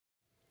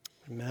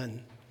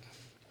Amen.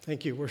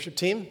 Thank you, worship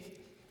team.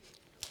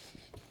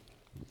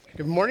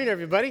 Good morning,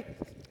 everybody.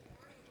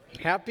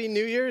 Happy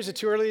New Year. Is it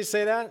too early to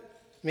say that?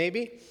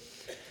 Maybe.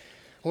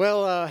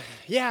 Well,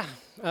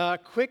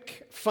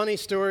 quick, funny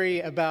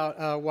story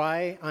about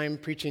why I'm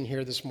preaching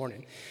here this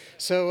morning.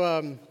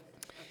 So,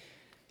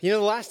 the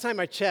last time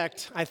I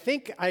checked, I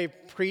think I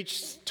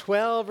preached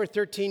 12 or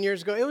 13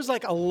 years ago. It was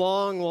like a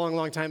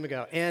long time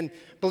ago. And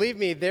believe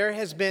me, there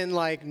has been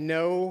like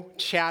no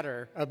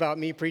chatter about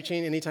me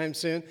preaching anytime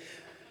soon.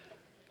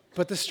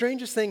 But the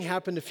strangest thing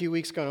happened a few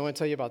weeks ago, and I want to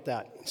tell you about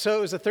that. So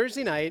it was a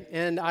Thursday night,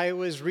 and I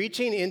was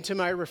reaching into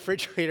my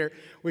refrigerator,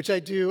 which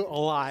I do a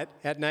lot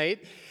at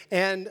night,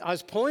 and I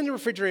was pulling the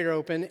refrigerator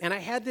open, and I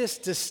had this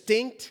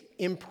distinct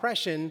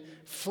impression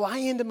fly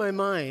into my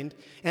mind,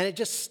 and it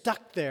just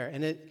stuck there,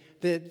 and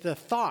the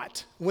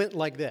thought went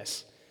like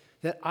this,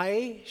 that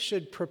I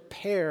should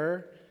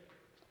prepare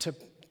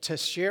to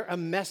share a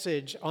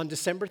message on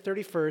December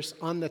 31st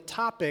on the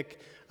topic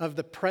of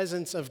the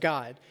presence of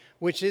God,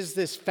 which is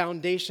this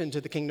foundation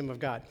to the kingdom of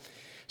God.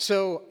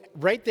 So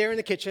right there in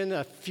the kitchen,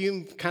 a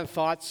few kind of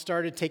thoughts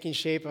started taking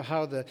shape of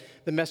how the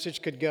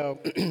message could go.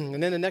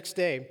 And then the next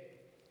day,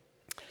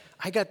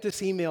 I got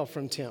this email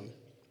from Tim,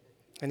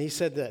 and he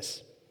said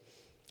this: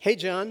 "Hey,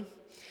 John,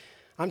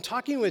 I was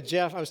talking with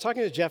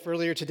Jeff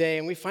earlier today,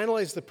 and we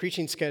finalized the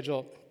preaching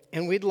schedule,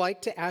 and we'd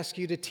like to ask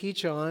you to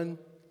teach on,"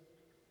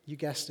 you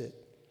guessed it,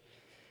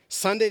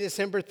 "Sunday,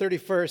 December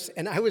 31st,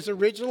 and I was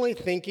originally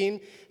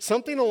thinking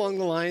something along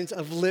the lines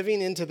of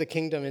living into the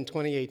kingdom in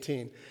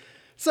 2018.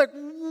 It's like,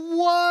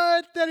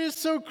 what? That is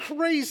so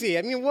crazy.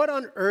 I mean, what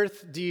on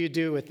earth do you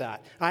do with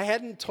that? I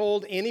hadn't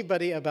told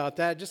anybody about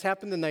that. It just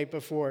happened the night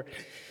before.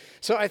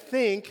 So I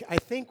think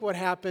what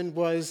happened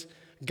was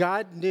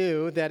God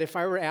knew that if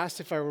I were asked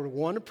if I would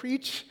want to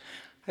preach,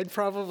 I'd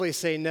probably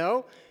say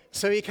no.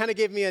 So he kind of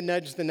gave me a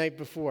nudge the night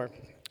before.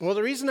 Well,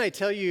 the reason I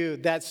tell you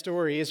that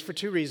story is for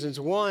two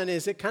reasons. One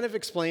is it kind of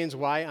explains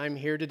why I'm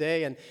here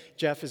today and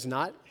Jeff is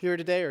not here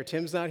today or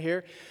Tim's not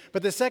here.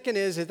 But the second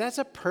is that that's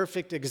a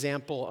perfect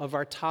example of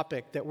our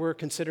topic that we're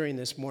considering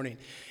this morning.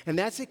 And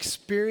that's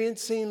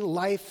experiencing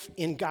life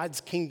in God's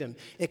kingdom,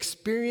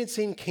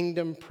 experiencing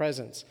kingdom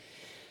presence.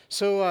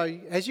 So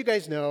as you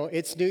guys know,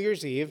 it's New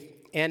Year's Eve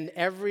and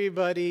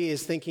everybody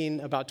is thinking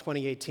about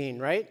 2018,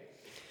 right?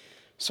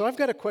 So I've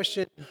got a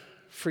question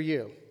for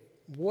you.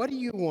 What do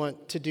you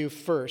want to do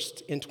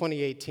first in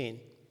 2018?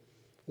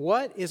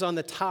 What is on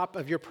the top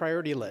of your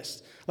priority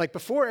list? Like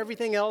before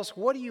everything else,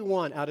 what do you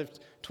want out of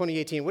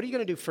 2018? What are you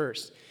going to do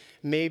first?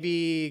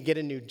 Maybe get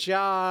a new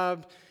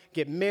job,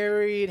 get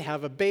married,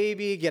 have a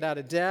baby, get out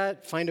of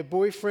debt, find a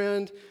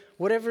boyfriend,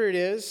 whatever it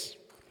is.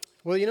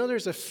 Well,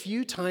 there's a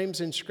few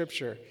times in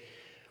Scripture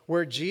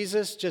where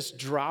Jesus just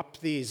dropped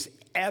these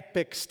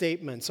epic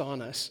statements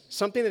on us,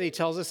 something that he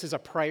tells us is a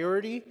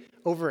priority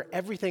over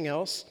everything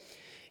else.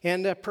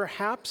 And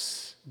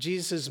perhaps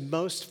Jesus'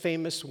 most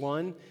famous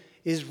one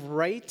is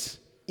right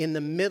in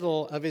the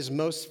middle of his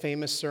most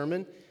famous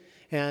sermon.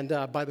 And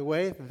by the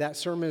way, that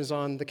sermon is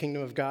on the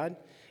kingdom of God.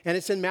 And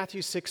it's in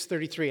Matthew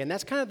 6:33. And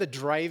that's kind of the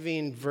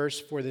driving verse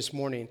for this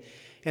morning.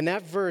 And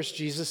that verse,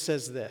 Jesus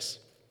says this: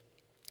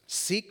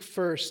 "Seek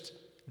first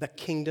the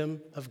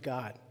kingdom of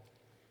God."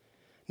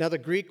 Now, the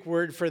Greek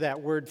word for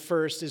that word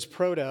first is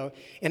proto,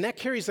 and that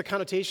carries the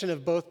connotation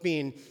of both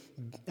being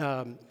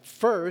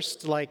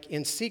first, like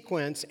in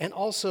sequence, and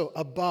also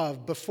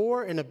above,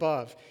 before and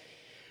above.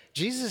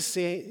 Jesus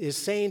is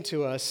saying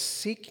to us,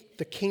 seek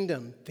the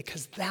kingdom,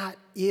 because that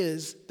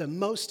is the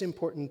most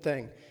important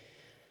thing.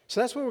 So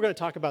that's what we're going to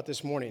talk about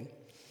this morning.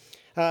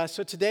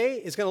 So today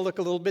is going to look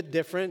a little bit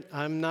different.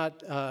 I'm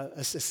not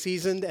as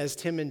seasoned as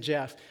Tim and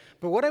Jeff.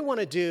 But what I want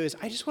to do is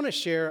I just want to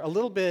share a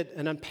little bit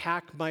and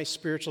unpack my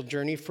spiritual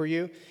journey for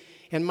you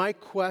and my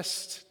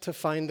quest to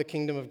find the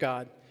kingdom of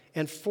God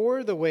and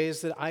for the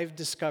ways that I've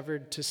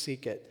discovered to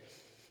seek it.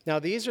 Now,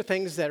 these are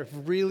things that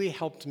have really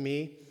helped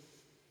me,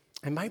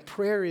 and my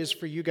prayer is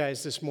for you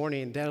guys this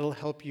morning that it'll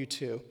help you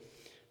too.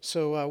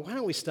 So why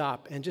don't we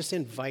stop and just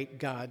invite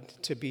God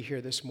to be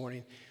here this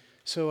morning.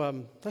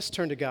 So let's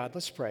turn to God.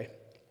 Let's pray.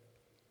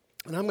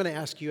 And I'm going to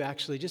ask you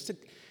actually just to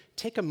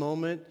take a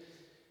moment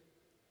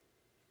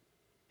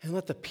and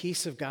let the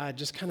peace of God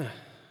just kind of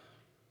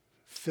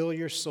fill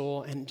your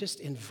soul and just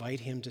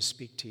invite him to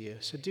speak to you.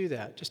 So do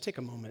that. Just take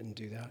a moment and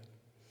do that.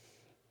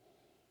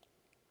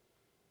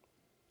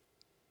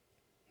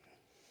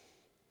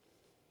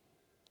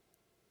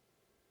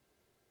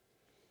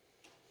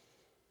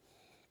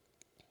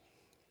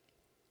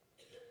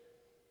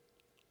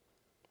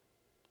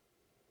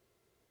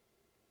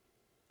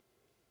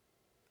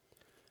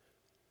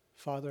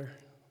 Father,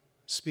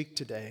 speak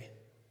today.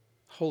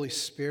 Holy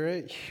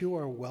Spirit, you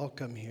are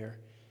welcome here.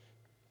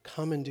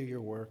 Come and do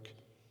your work.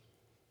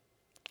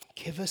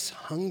 Give us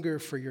hunger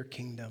for your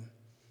kingdom.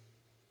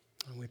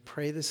 And we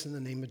pray this in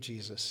the name of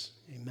Jesus.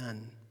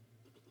 Amen.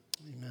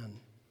 Amen.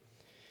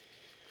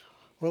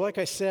 Well, like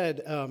I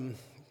said,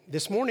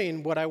 This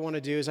morning, what I want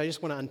to do is I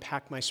just want to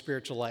unpack my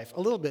spiritual life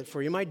a little bit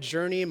for you, my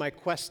journey, my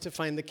quest to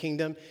find the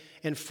kingdom,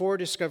 and 4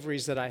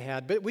 discoveries that I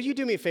had. But would you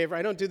do me a favor?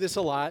 I don't do this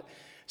a lot,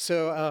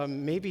 so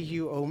maybe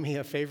you owe me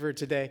a favor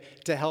today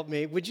to help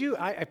me. Would you,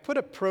 I put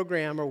a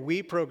program, or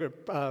we program,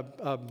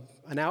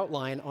 an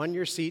outline on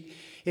your seat.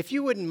 If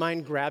you wouldn't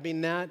mind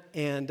grabbing that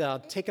and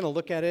taking a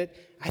look at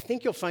it, I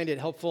think you'll find it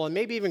helpful, and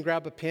maybe even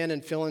grab a pen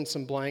and fill in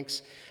some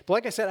blanks. But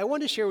like I said, I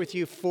want to share with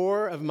you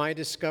 4 of my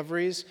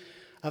discoveries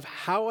of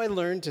how I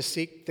learned to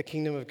seek the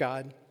kingdom of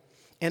God.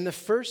 And the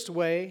first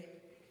way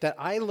that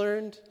I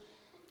learned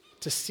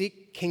to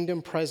seek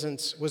kingdom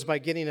presence was by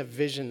getting a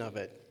vision of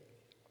it.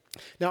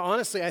 Now,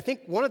 honestly, I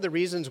think one of the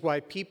reasons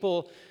why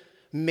people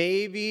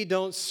maybe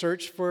don't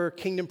search for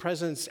kingdom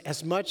presence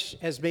as much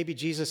as maybe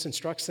Jesus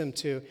instructs them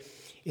to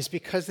is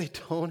because they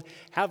don't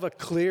have a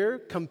clear,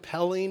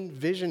 compelling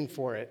vision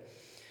for it.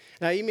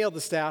 And I emailed the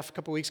staff a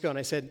couple weeks ago, and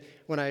I said,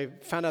 when I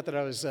found out that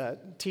I was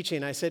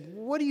teaching, I said,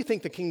 what do you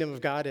think the kingdom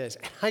of God is?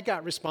 And I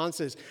got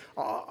responses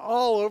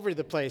all over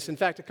the place. In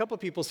fact, a couple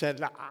of people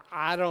said,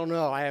 I don't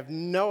know. I have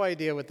no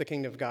idea what the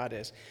kingdom of God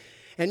is.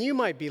 And you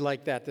might be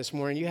like that this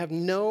morning. You have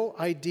no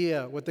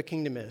idea what the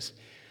kingdom is.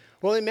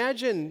 Well,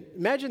 imagine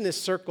this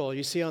circle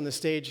you see on the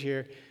stage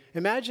here.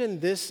 Imagine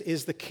this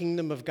is the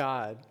kingdom of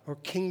God, or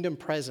kingdom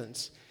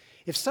presence.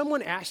 If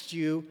someone asked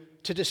you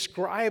to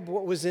describe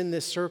what was in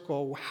this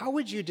circle, how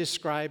would you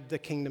describe the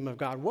kingdom of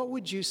God? What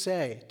would you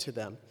say to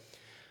them?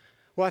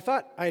 Well, I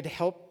thought I'd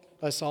help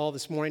us all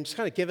this morning, just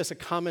kind of give us a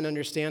common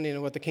understanding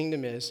of what the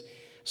kingdom is.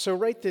 So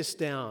write this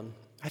down.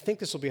 I think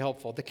this will be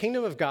helpful. The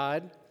kingdom of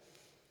God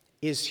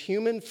is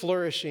human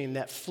flourishing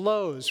that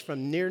flows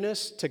from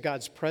nearness to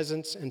God's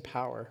presence and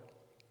power.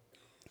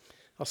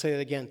 I'll say that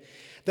again.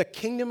 The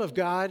kingdom of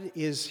God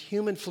is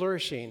human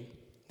flourishing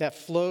that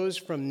flows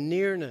from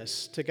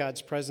nearness to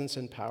God's presence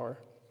and power.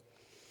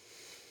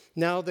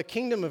 Now, the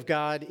kingdom of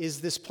God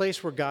is this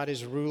place where God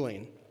is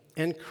ruling,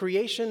 and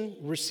creation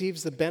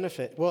receives the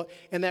benefit. Well,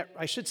 and that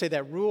I should say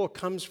that rule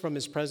comes from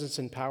his presence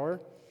and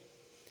power,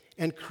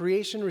 and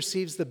creation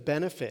receives the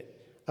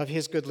benefit of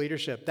his good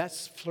leadership.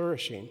 That's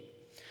flourishing.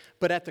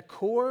 But at the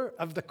core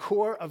of the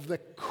core of the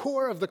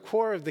core of the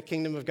core of the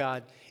kingdom of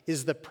God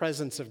is the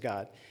presence of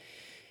God.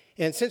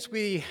 And since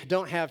we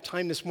don't have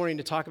time this morning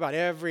to talk about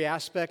every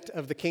aspect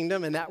of the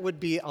kingdom, and that would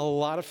be a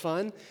lot of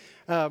fun,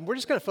 we're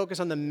just going to focus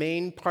on the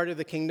main part of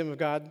the kingdom of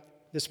God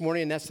this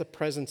morning, and that's the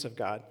presence of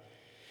God.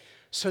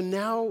 So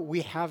now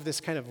we have this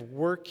kind of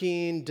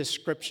working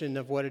description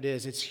of what it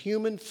is. It's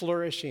human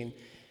flourishing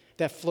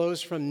that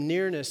flows from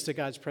nearness to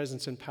God's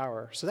presence and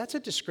power. So that's a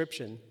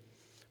description.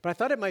 But I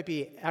thought it might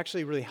be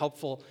actually really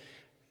helpful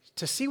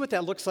to see what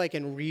that looks like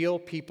in real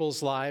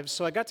people's lives.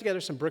 So I got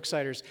together some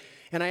Brooksiders,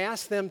 and I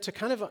asked them to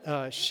kind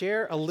of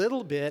share a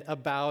little bit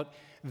about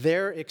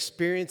their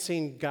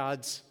experiencing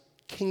God's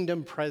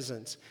kingdom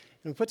presence.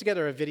 And we put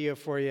together a video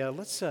for you.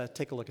 Let's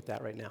take a look at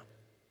that right now.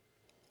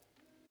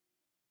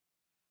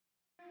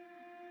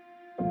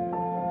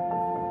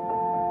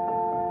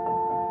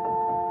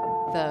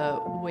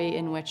 The way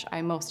in which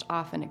I most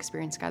often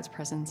experience God's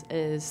presence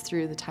is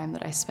through the time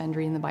that I spend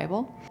reading the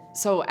Bible.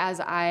 So as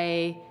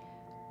I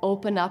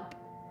open up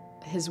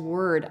His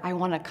Word, I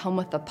want to come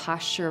with a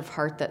posture of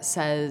heart that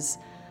says,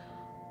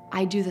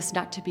 I do this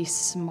not to be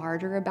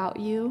smarter about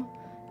you,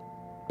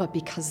 but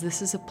because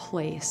this is a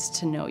place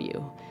to know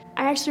you.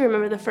 I actually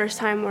remember the first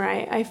time where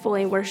I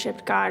fully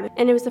worshiped God.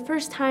 And it was the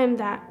first time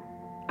that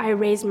I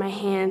raised my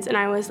hands and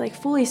I was like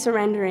fully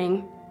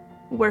surrendering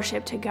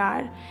worship to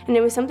God. And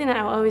it was something that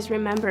I'll always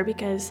remember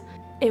because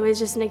it was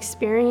just an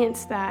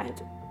experience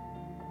that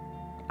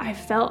I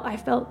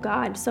felt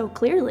God so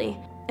clearly.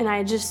 And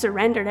I just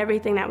surrendered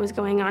everything that was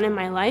going on in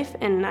my life,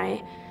 and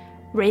I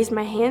raised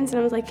my hands and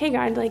I was like, hey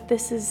God, like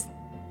this is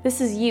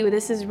you,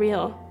 this is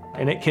real.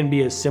 And it can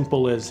be as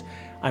simple as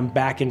I'm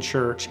back in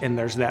church and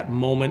there's that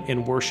moment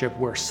in worship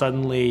where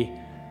suddenly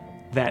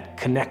that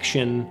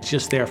connection is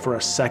just there for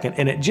a second,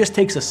 and it just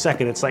takes a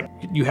second. It's like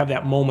you have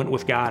that moment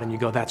with God and you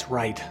go, that's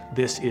right,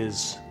 this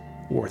is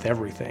worth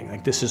everything.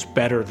 Like this is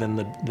better than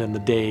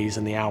the days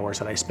and the hours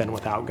that I spend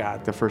without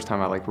God. The first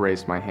time I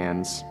raised my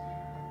hands,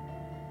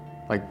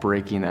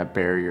 breaking that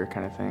barrier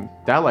kind of thing,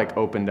 that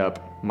opened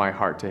up my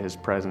heart to His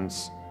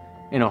presence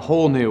in a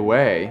whole new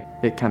way.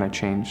 It kind of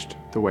changed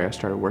the way I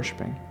started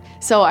worshiping.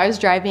 So I was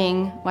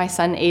driving my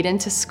son Aiden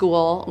to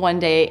school one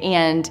day,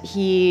 and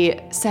he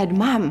said,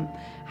 Mom,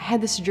 I had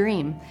this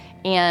dream.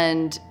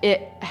 And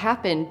it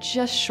happened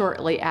just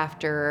shortly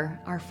after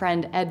our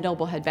friend Ed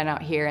Noble had been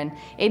out here, and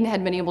Aiden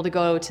had been able to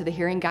go to the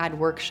Hearing God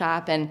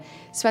workshop and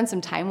spend some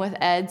time with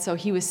Ed, so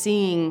he was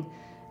seeing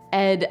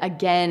Ed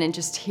again and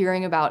just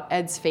hearing about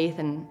Ed's faith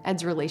and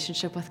Ed's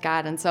relationship with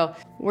God. And so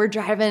we're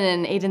driving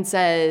and Aiden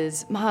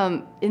says,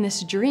 Mom, in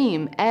this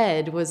dream,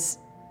 Ed was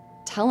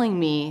telling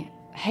me,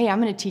 hey,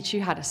 I'm gonna teach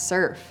you how to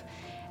surf.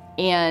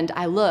 And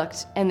I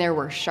looked and there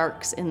were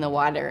sharks in the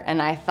water,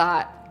 and I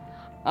thought,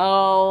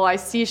 oh, I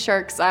see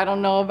sharks, I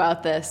don't know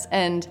about this.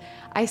 And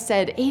I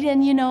said,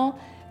 Aiden,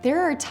 there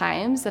are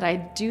times that I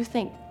do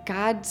think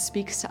God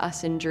speaks to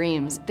us in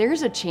dreams.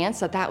 There's a chance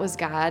that that was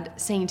God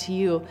saying to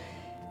you,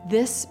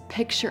 this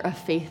picture of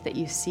faith that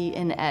you see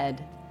in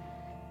Ed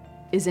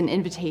is an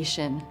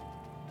invitation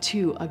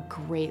to a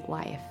great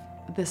life.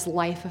 This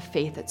life of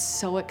faith that's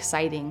so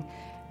exciting,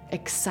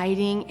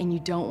 and you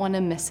don't want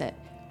to miss it,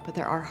 but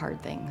there are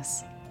hard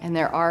things. And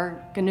there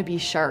are going to be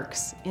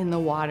sharks in the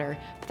water,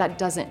 but that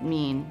doesn't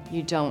mean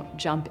you don't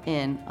jump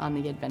in on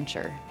the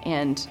adventure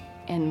and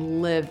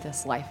live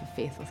this life of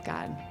faith with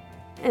God.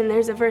 And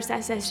there's a verse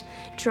that says,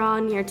 draw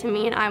near to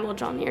me and I will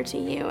draw near to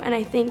you. And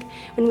I think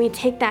when we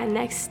take that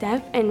next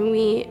step and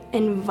we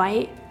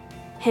invite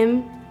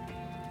him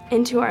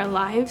into our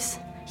lives,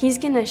 he's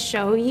gonna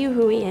show you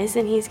who he is,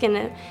 and he's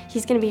gonna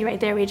be right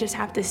there. We just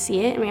have to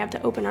see it, and we have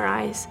to open our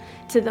eyes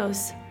to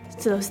those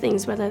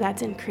things, whether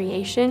that's in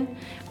creation,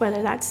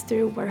 whether that's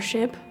through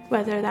worship,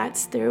 whether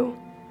that's through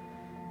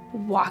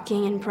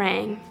walking and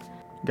praying.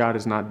 God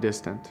is not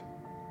distant.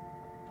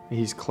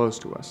 He's close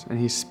to us, and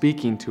he's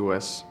speaking to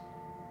us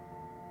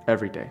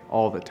every day,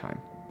 all the time.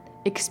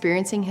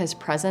 Experiencing his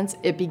presence,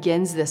 it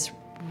begins this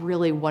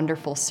really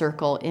wonderful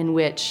circle in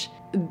which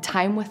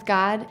time with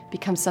God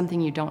becomes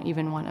something you don't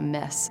even want to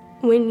miss.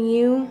 When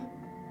you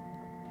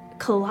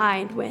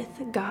collide with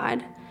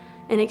God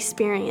and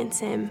experience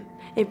him,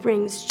 it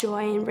brings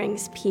joy and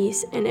brings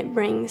peace, and it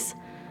brings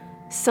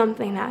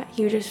something that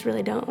you just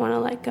really don't want to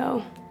let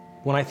go.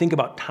 When I think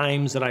about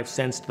times that I've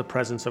sensed the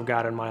presence of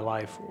God in my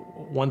life,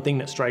 one thing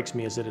that strikes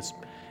me is that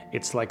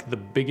it's like the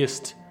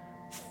biggest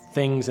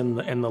things and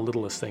the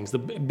littlest things. The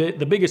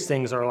biggest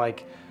things are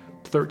like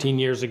 13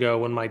 years ago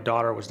when my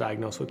daughter was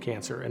diagnosed with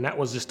cancer, and that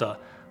was just a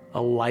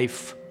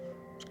life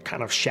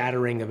kind of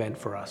shattering event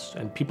for us.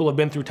 And people have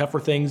been through tougher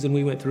things than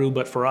we went through,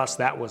 but for us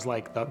that was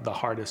like the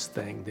hardest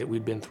thing that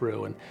we'd been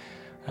through,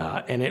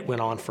 and it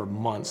went on for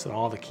months, and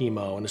all the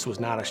chemo, and this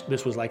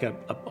was like a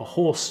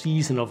whole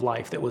season of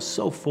life that was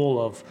so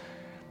full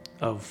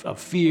of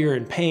fear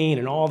and pain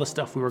and all the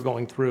stuff we were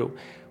going through.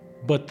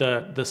 But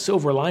the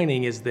silver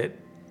lining is that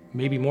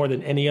maybe more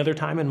than any other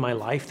time in my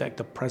life, that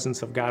the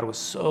presence of God was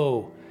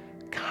so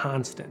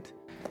constant.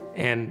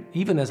 And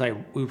even as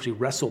we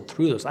wrestled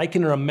through those, I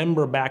can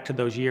remember back to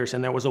those years,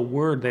 and there was a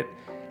word that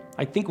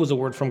I think was a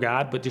word from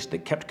God, but just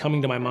that kept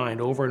coming to my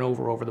mind over and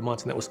over the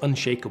months, and that was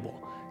unshakable.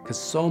 Because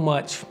so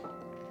much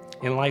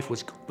in life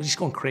was just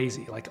going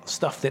crazy, like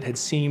stuff that had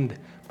seemed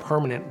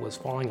permanent was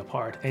falling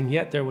apart. And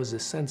yet there was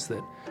this sense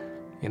that,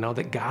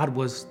 that God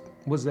was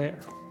there.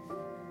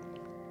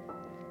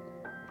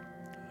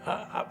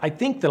 I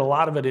think that a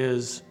lot of it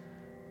is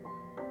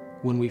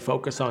when we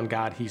focus on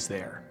God, he's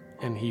there,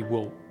 and he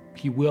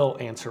will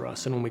answer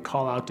us. And when we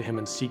call out to him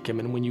and seek him,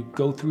 and when you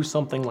go through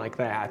something like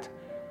that,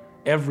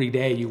 every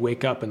day you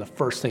wake up and the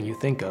first thing you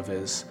think of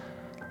is,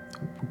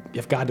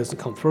 if God doesn't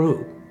come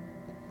through,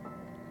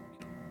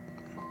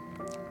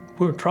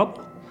 we're in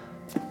trouble.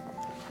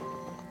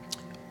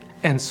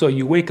 And so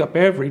you wake up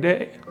every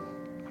day,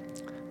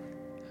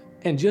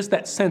 and just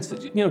that sense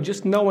that,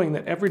 just knowing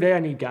that every day I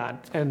need God.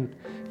 And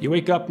you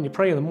wake up and you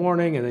pray in the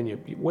morning, and then you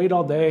wait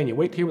all day, and you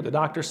wait to hear what the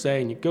doctors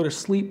say, and you go to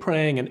sleep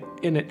praying,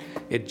 and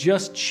it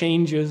just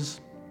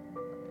changes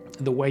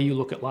the way you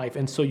look at life.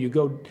 And so you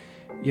go,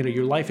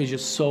 your life is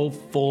just so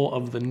full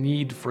of the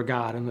need for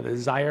God and the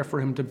desire for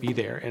him to be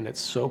there, and it's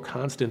so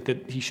constant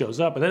that he shows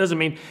up. And that doesn't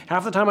mean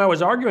half the time I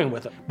was arguing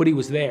with him, but he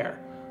was there,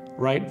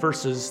 right?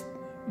 Versus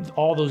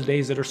all those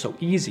days that are so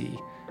easy,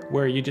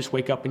 where you just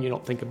wake up and you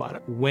don't think about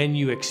it. When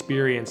you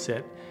experience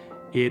it,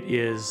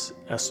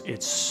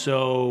 it's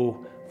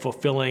so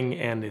fulfilling,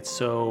 and it's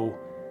so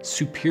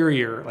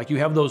superior. Like, you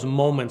have those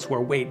moments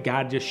where, wait,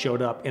 God just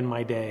showed up in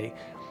my day.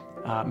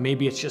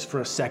 Maybe it's just for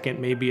a second,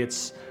 maybe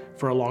it's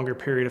for a longer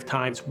period of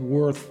time. It's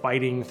worth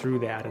fighting through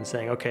that and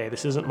saying, okay,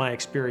 this isn't my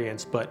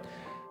experience, but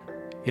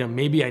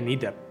maybe I need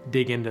to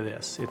dig into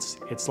this.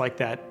 It's like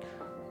that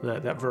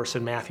verse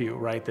in Matthew,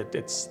 right? That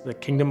it's the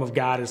kingdom of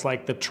God is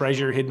like the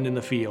treasure hidden in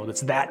the field.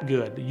 It's that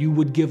good. You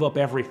would give up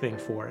everything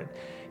for it.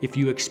 If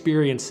you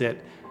experience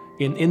it,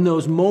 in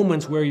those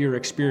moments where you're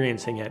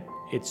experiencing it,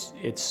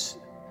 it's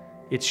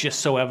just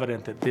so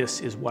evident that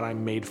this is what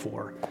I'm made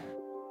for.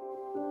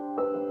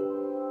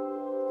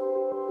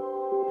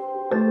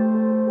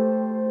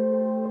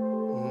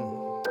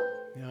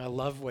 I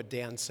love what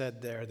Dan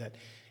said there, that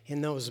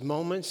in those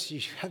moments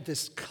you have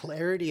this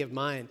clarity of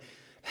mind.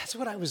 That's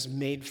what I was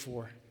made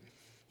for.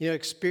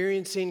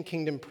 Experiencing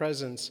kingdom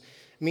presence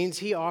means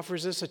he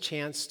offers us a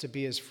chance to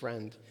be his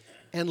friend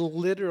and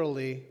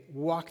literally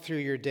walk through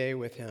your day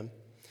with him.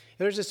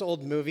 There's this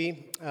old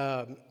movie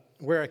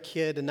where a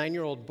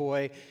 9-year-old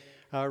boy,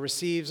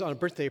 receives on a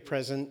birthday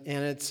present,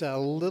 and it's a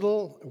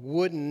little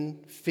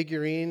wooden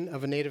figurine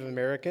of a Native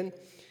American.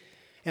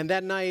 And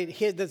that night,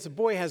 the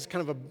boy has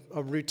kind of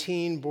a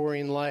routine,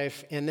 boring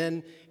life, and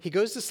then he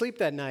goes to sleep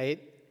that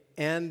night,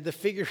 and the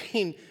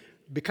figurine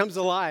becomes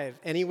alive,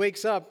 and he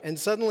wakes up, and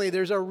suddenly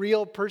there's a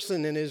real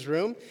person in his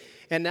room,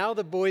 and now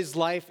the boy's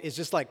life is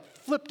just like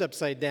flipped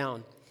upside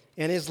down,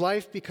 and his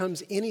life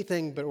becomes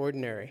anything but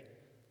ordinary.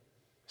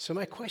 So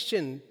my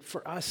question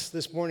for us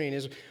this morning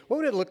is, what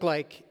would it look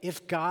like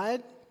if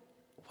God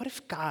what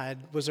if God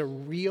was a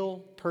real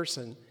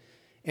person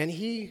and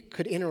he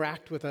could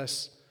interact with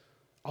us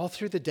all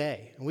through the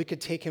day and we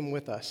could take him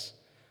with us?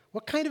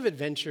 What kind of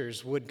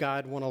adventures would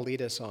God want to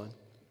lead us on?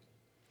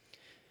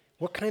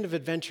 What kind of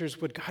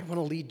adventures would God want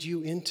to lead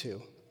you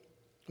into?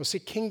 Well, see,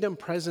 kingdom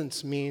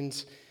presence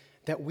means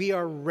that we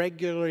are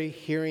regularly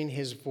hearing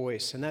his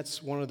voice, and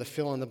that's one of the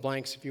fill in the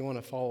blanks if you want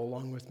to follow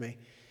along with me.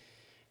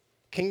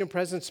 Kingdom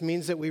presence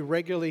means that we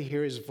regularly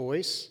hear his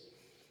voice.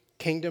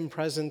 Kingdom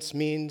presence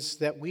means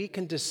that we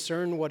can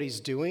discern what he's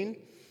doing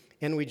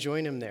and we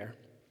join him there.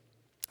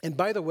 And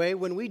by the way,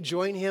 when we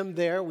join him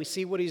there, we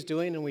see what he's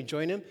doing and we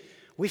join him,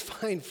 we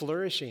find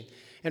flourishing.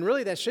 And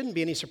really, that shouldn't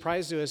be any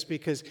surprise to us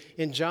because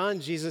in John,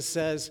 Jesus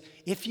says,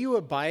 if you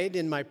abide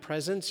in my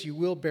presence, you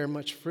will bear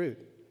much fruit.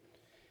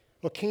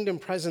 Well, kingdom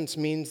presence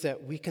means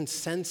that we can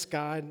sense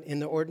God in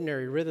the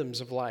ordinary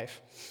rhythms of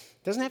life.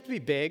 It doesn't have to be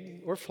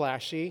big or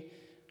flashy,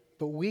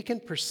 but we can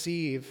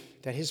perceive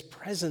that his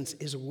presence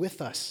is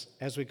with us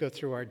as we go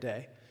through our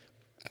day.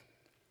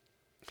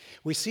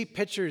 We see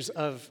pictures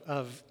of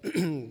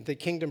the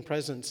kingdom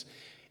presence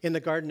in the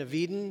Garden of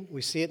Eden.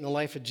 We see it in the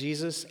life of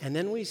Jesus, and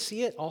then we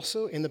see it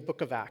also in the book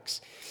of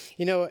Acts.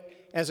 You know,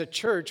 as a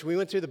church, we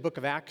went through the book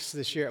of Acts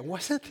this year.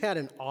 Wasn't that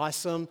an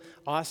awesome,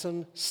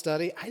 awesome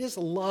study? I just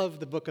love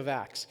the book of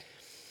Acts.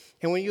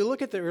 And when you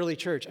look at the early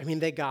church, I mean,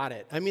 they got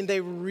it. I mean,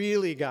 they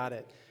really got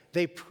it.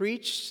 They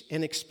preached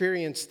and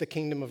experienced the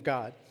kingdom of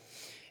God.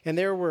 And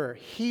there were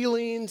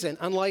healings and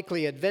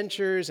unlikely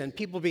adventures and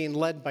people being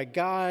led by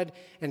God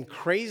and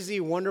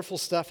crazy, wonderful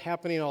stuff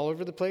happening all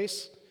over the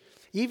place.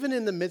 Even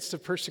in the midst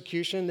of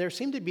persecution, there's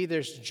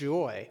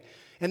joy.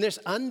 And there's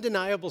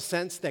undeniable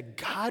sense that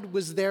God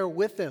was there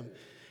with him.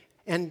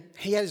 And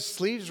he had his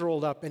sleeves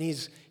rolled up and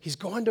he's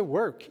going to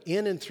work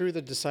in and through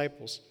the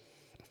disciples.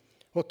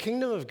 Well,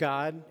 kingdom of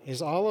God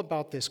is all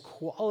about this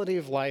quality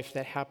of life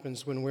that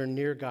happens when we're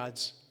near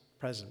God's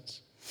presence.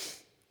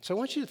 So I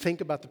want you to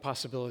think about the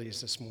possibilities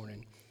this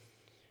morning.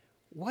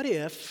 What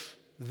if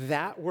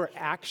that were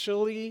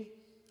actually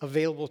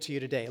available to you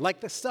today? Like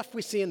the stuff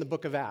we see in the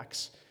book of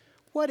Acts.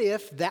 What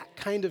if that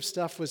kind of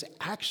stuff was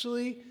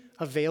actually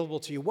available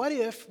to you? What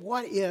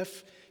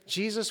if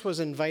Jesus was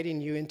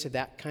inviting you into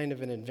that kind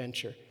of an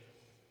adventure?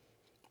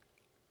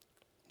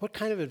 What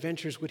kind of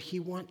adventures would he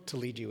want to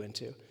lead you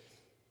into?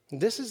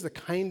 This is the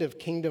kind of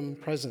kingdom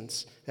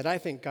presence that I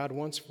think God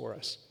wants for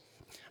us.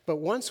 But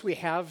once we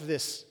have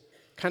this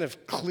kind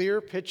of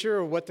clear picture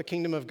of what the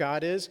kingdom of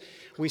God is,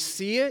 we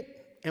see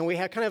it and we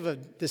have kind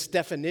of this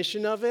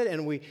definition of it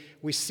and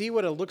we see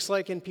what it looks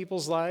like in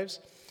people's lives.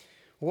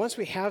 Once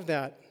we have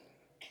that,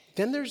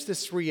 then there's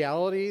this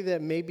reality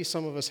that maybe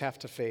some of us have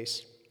to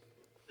face.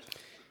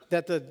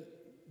 That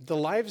the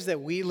lives that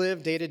we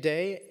live day to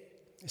day,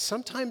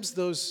 sometimes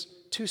those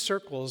two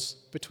circles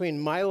between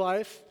my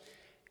life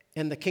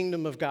and the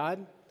kingdom of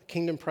God, the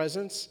kingdom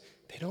presence,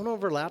 they don't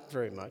overlap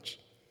very much.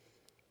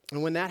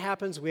 And when that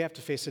happens, we have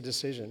to face a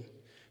decision.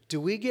 Do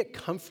we get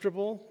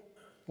comfortable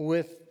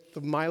with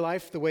my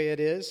life the way it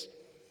is,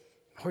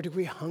 or do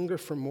we hunger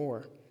for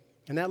more?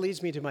 And that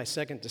leads me to my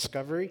second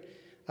discovery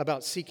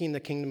about seeking the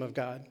kingdom of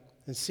God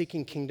and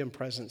seeking kingdom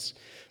presence.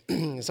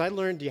 As I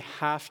learned, you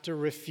have to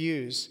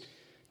refuse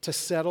to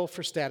settle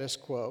for status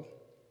quo.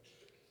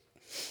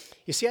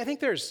 You see, I think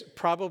there's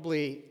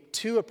probably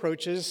two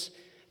approaches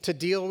to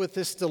deal with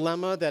this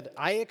dilemma that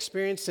I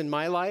experienced in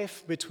my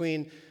life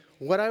between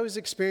what I was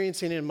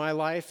experiencing in my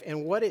life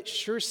and what it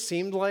sure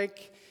seemed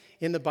like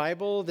in the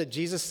Bible that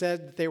Jesus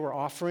said that they were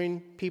offering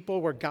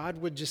people, where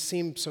God would just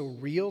seem so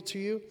real to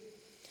you.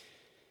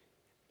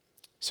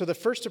 So the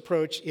first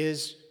approach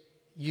is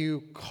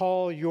you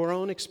call your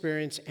own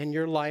experience and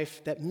your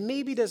life that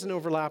maybe doesn't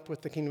overlap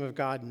with the kingdom of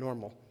God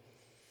normal.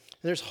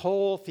 And there's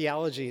whole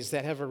theologies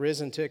that have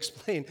arisen to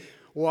explain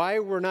why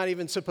we're not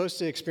even supposed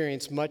to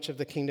experience much of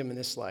the kingdom in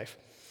this life.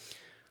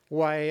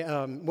 Why?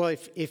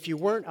 If you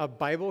weren't a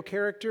Bible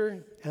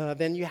character,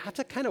 then you have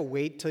to kind of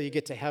wait till you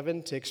get to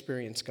heaven to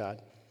experience God.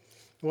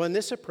 Well, in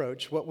this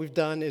approach, what we've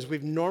done is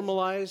we've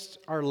normalized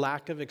our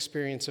lack of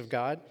experience of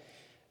God,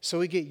 so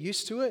we get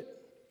used to it,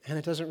 and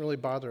it doesn't really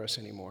bother us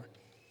anymore.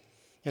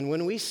 And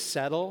when we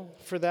settle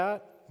for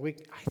that,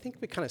 I think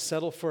we kind of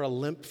settle for a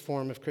limp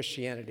form of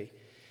Christianity,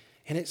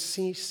 and it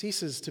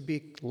ceases to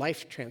be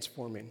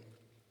life-transforming.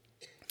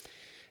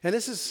 And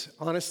this is,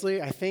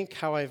 honestly, I think,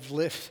 how I've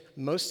lived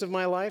most of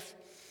my life,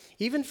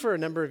 even for a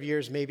number of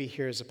years, maybe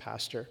here as a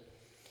pastor.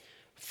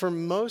 For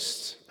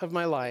most of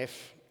my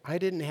life, I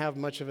didn't have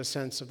much of a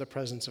sense of the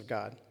presence of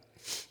God.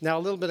 Now,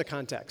 a little bit of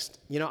context.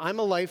 You know, I'm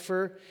a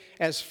lifer.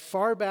 As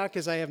far back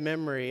as I have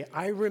memory,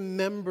 I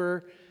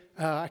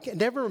can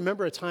never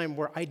remember a time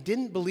where I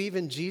didn't believe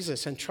in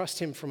Jesus and trust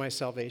him for my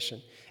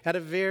salvation. At a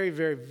very,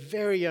 very,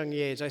 very young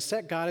age, I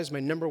set God as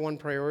my number one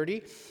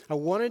priority. I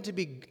wanted to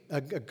be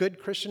a good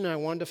Christian, and I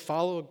wanted to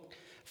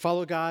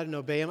follow God and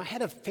obey him. I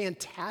had a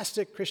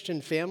fantastic Christian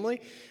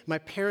family. My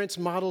parents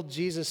modeled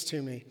Jesus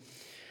to me.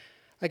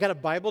 I got a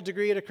Bible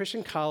degree at a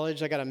Christian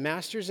college. I got a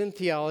master's in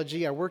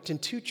theology. I worked in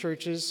 2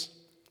 churches.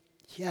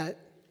 Yet,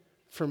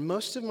 for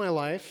most of my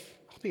life,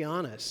 I'll be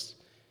honest,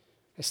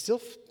 I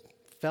still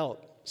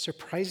felt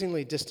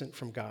surprisingly distant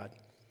from God.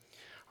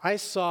 I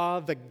saw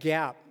the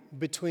gap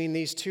between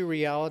these two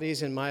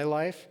realities in my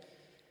life,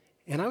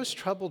 and I was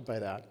troubled by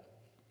that.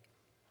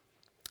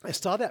 I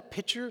saw that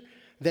picture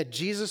that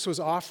Jesus was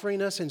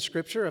offering us in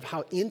Scripture of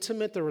how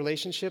intimate the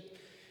relationship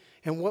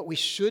and what we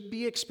should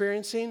be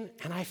experiencing,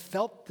 and I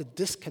felt the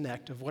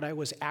disconnect of what I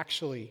was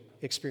actually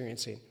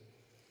experiencing.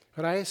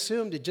 But I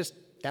assumed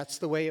that's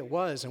the way it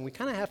was, and we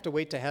kind of have to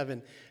wait to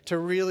heaven to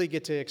really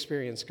get to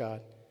experience God.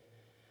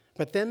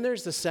 But then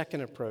there's the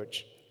second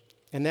approach,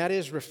 and that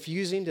is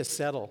refusing to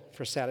settle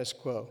for status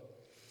quo.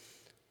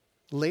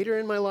 Later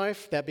in my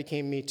life, that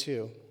became me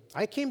too.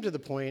 I came to the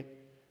point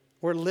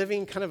where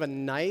living kind of a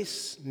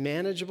nice,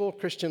 manageable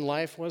Christian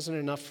life wasn't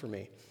enough for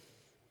me.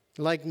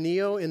 Like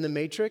Neo in The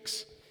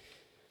Matrix,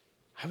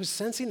 I was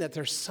sensing that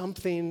there's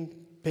something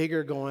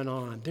bigger going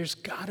on. There's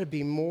got to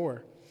be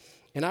more.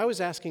 And I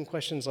was asking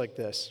questions like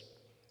this.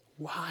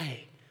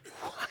 Why?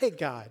 Why,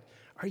 God?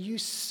 Are you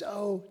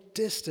so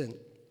distant?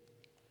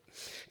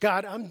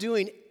 God, I'm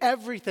doing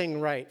everything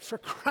right. For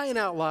crying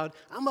out loud,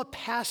 I'm a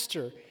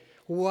pastor.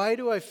 Why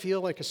do I feel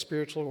like a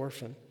spiritual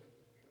orphan?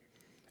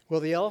 Well,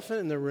 the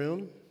elephant in the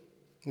room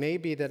may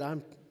be that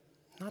I'm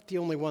not the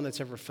only one that's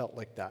ever felt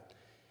like that.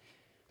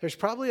 There's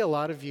probably a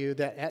lot of you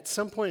that at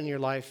some point in your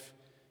life,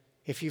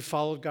 if you've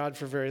followed God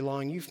for very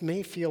long, you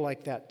may feel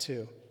like that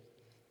too.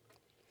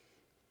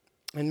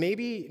 And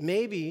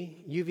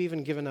maybe you've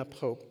even given up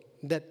hope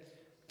that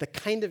the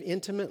kind of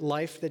intimate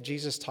life that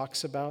Jesus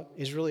talks about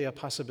is really a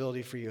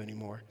possibility for you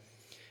anymore.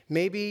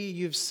 Maybe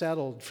you've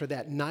settled for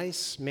that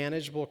nice,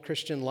 manageable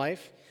Christian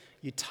life.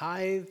 You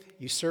tithe,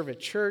 you serve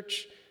at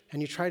church,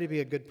 and you try to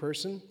be a good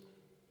person.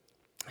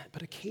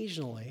 But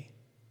occasionally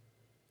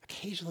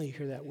you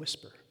hear that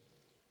whisper.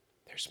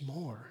 There's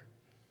more.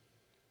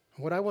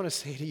 What I want to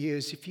say to you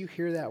is if you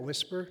hear that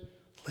whisper,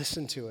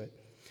 listen to it.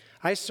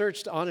 I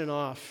searched on and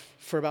off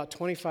for about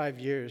 25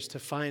 years to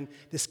find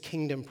this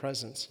kingdom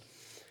presence.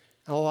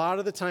 And a lot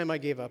of the time I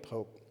gave up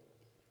hope.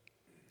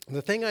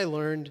 The thing I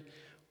learned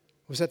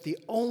was that the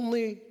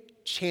only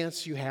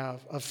chance you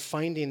have of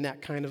finding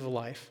that kind of a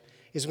life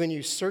is when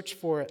you search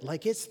for it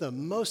like it's the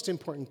most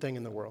important thing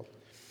in the world.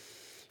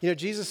 You know,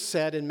 Jesus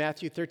said in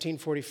Matthew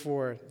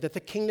 13:44 that the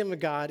kingdom of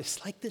God is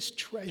like this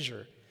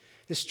treasure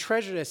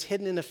that's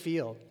hidden in a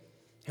field.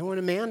 And when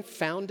a man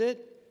found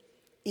it,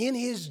 in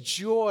his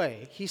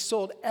joy, he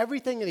sold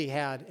everything that he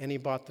had and he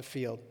bought the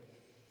field.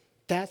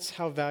 That's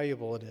how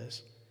valuable it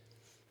is.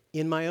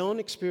 In my own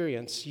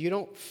experience, you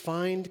don't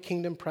find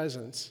kingdom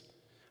presence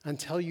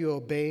until you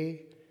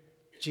obey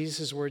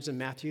Jesus' words in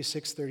Matthew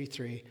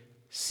 6:33,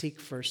 seek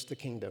first the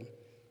kingdom.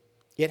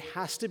 It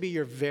has to be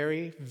your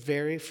very,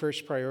 very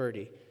first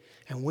priority.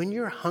 And when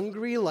you're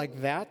hungry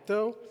like that,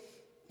 though,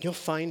 you'll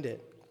find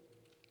it.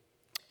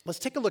 Let's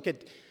take a look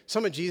at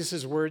some of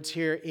Jesus' words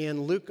here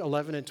in Luke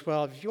 11 and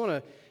 12. If you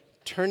want to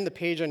turn the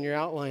page on your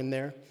outline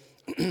there.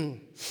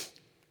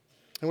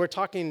 And we're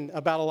talking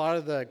about a lot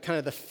of the kind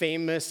of the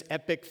famous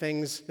epic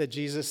things that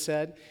Jesus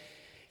said.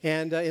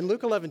 And in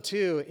Luke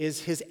 11:2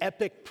 is his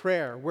epic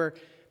prayer where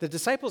the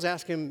disciples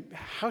ask him,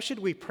 how should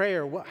we pray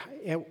or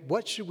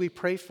what should we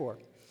pray for?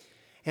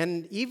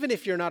 And even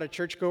if you're not a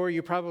churchgoer,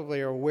 you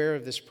probably are aware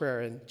of this prayer.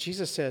 And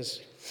Jesus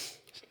says,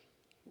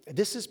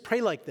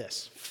 pray like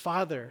this,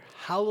 Father,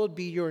 hallowed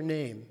be your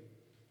name.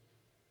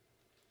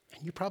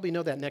 And you probably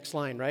know that next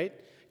line, right?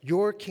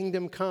 Your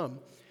kingdom come.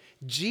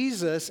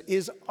 Jesus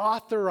is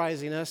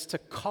authorizing us to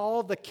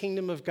call the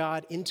kingdom of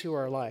God into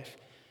our life.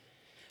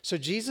 So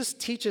Jesus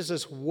teaches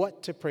us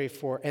what to pray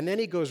for, and then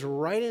he goes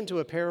right into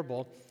a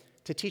parable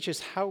to teach us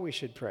how we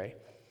should pray.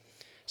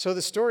 So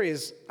the story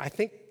is, I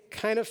think,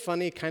 kind of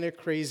funny, kind of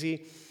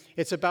crazy.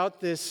 It's about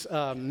this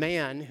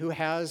man who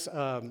has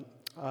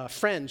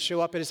friends show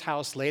up at his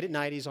house late at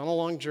night. He's on a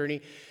long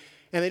journey,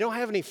 and they don't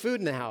have any food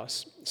in the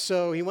house.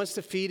 So he wants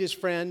to feed his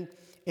friend,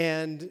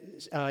 and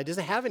he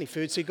doesn't have any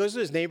food. So he goes to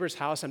his neighbor's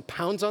house and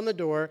pounds on the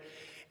door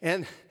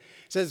and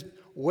says,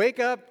 wake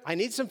up, I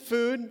need some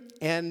food.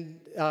 And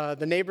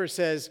the neighbor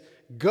says,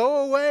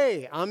 go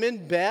away, I'm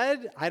in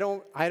bed. I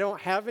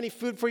don't have any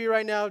food for you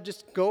right now,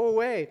 just go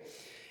away.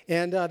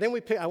 And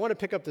then I want to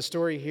pick up the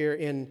story here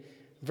in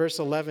verse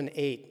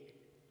 11:8.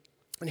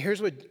 And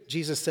here's what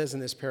Jesus says in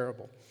this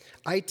parable.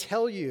 I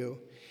tell you,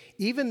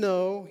 even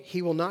though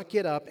he will not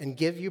get up and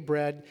give you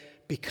bread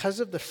because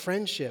of the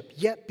friendship,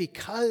 yet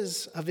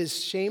because of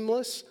his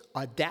shameless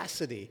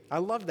audacity. I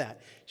love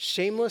that.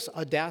 Shameless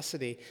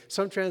audacity.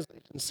 Some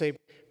translations say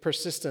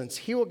persistence.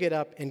 He will get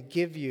up and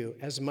give you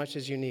as much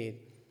as you need.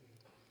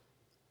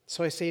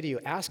 So I say to you,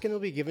 ask and it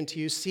will be given to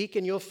you, seek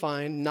and you'll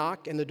find,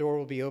 knock and the door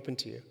will be open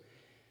to you.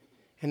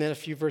 And then a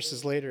few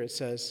verses later it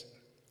says,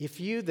 if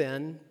you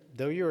then,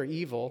 though you are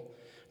evil,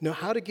 know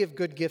how to give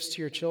good gifts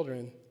to your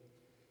children,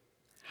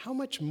 how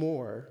much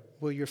more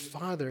will your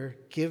Father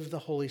give the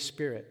Holy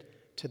Spirit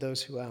to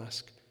those who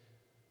ask?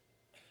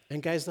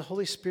 And guys, the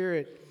Holy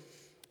Spirit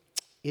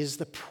is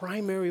the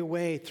primary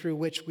way through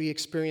which we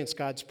experience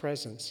God's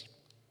presence.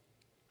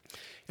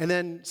 And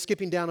then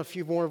skipping down a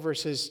few more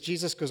verses,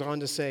 Jesus goes on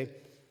to say,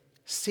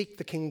 seek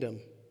the kingdom.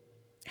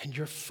 and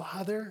your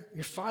Father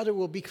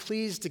will be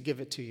pleased to give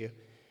it to you.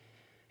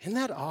 Isn't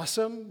that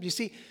awesome? You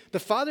see, the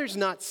Father's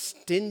not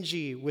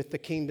stingy with the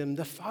kingdom.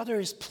 The Father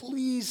is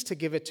pleased to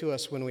give it to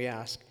us when we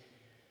ask.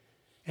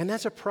 And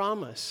that's a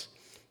promise.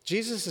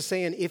 Jesus is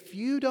saying, if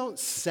you don't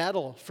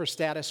settle for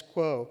status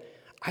quo,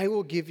 I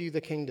will give you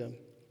the kingdom.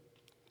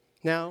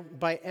 Now,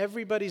 by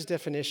everybody's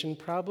definition,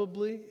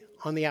 probably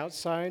on the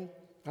outside,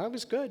 I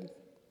was good.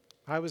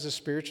 I was a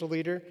spiritual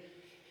leader.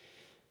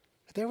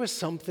 But there was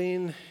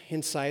something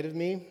inside of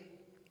me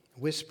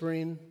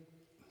whispering,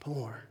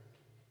 more.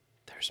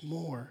 There's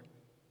more.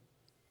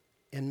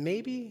 And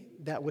maybe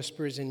that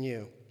whisper is in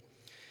you.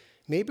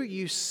 Maybe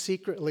you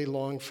secretly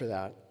long for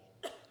that.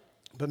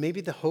 But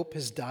maybe the hope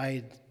has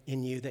died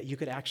in you that you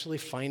could actually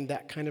find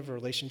that kind of a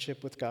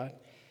relationship with God.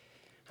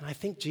 And I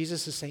think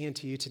Jesus is saying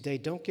to you today,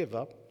 don't give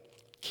up.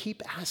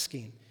 Keep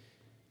asking.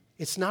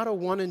 It's not a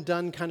one and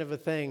done kind of a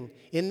thing.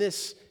 In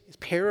this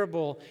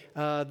parable,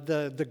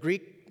 the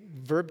Greek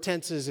verb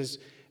tenses is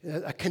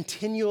a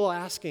continual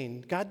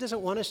asking. God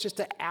doesn't want us just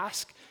to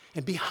ask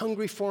and be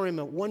hungry for him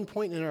at one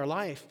point in our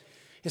life.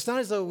 It's not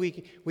as though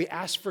we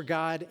ask for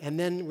God and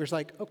then we're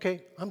like,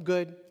 okay, I'm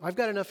good. I've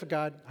got enough of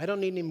God. I don't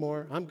need any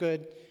more. I'm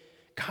good.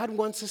 God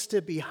wants us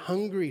to be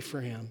hungry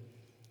for him.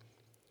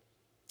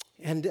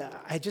 And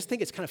I just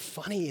think it's kind of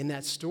funny in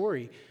that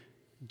story.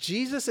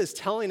 Jesus is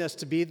telling us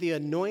to be the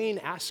annoying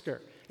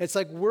asker. It's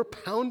like we're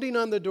pounding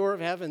on the door of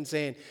heaven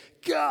saying,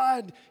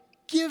 God,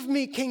 give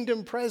me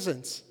kingdom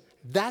presence.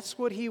 That's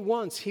what he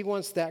wants. He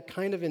wants that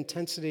kind of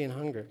intensity and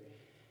hunger.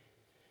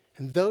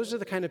 And those are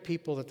the kind of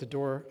people that the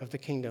door of the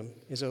kingdom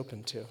is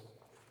open to.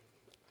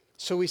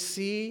 So we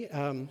see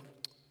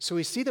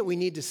that we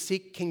need to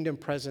seek kingdom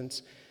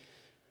presence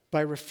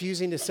by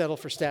refusing to settle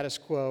for status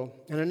quo.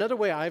 And another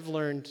way I've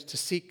learned to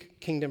seek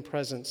kingdom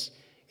presence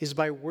is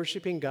by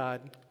worshiping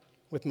God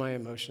with my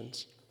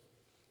emotions.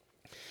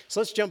 So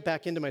let's jump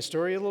back into my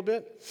story a little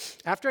bit.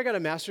 After I got a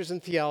master's in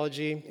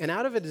theology, and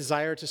out of a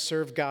desire to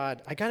serve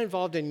God, I got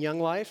involved in Young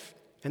Life,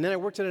 and then I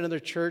worked at another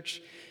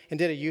church and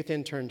did a youth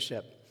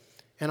internship.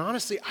 And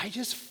honestly, I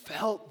just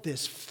felt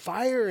this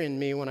fire in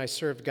me when I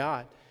served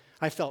God.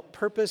 I felt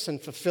purpose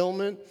and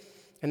fulfillment,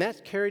 and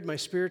that carried my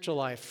spiritual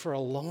life for a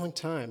long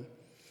time.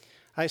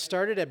 I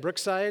started at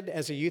Brookside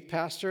as a youth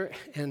pastor,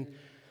 and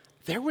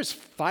there was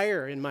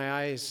fire in my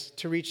eyes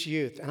to reach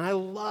youth, and I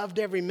loved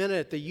every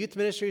minute. The youth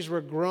ministries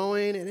were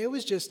growing, and it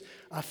was just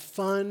a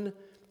fun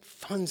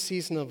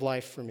season of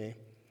life for me.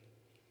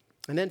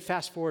 And then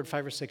fast forward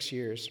 5 or 6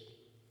 years.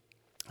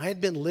 I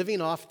had been living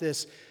off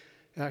this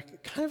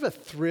kind of a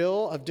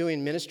thrill of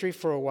doing ministry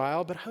for a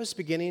while, but I was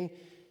beginning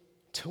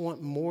to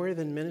want more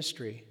than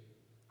ministry.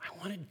 I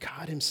wanted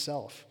God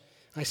himself.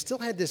 I still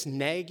had this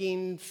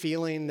nagging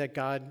feeling that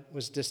God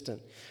was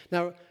distant.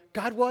 Now,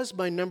 God was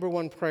my number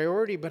one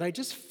priority, but I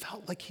just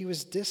felt like he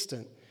was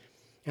distant.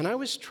 And I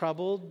was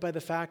troubled by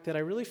the fact that I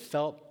really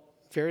felt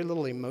very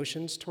little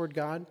emotions toward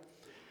God.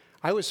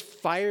 I was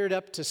fired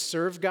up to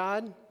serve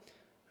God,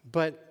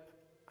 but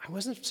I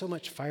wasn't so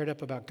much fired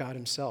up about God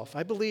himself.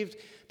 I believed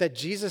that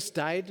Jesus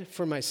died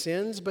for my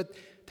sins, but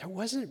there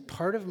wasn't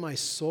part of my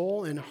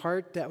soul and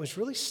heart that was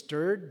really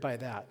stirred by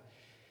that.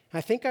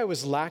 I think I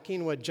was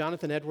lacking what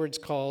Jonathan Edwards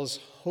calls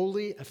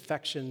holy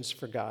affections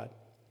for God.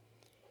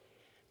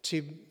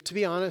 To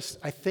be honest,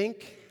 I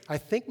think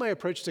my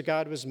approach to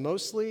God was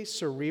mostly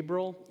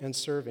cerebral and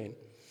serving.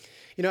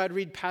 You know, I'd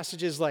read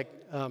passages like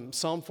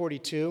Psalm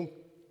 42,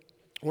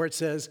 where it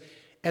says,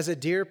 "As a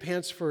deer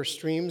pants for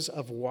streams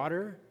of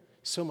water,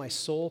 so my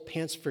soul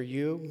pants for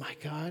you, my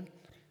God."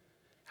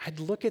 I'd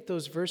look at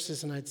those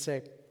verses and I'd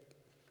say,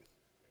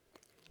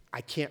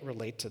 I can't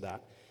relate to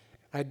that.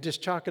 I'd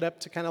just chalk it up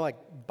to kind of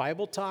like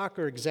Bible talk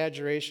or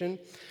exaggeration.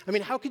 I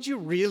mean, how could you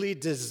really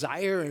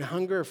desire and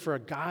hunger for a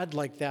God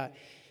like that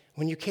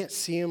when you can't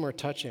see him or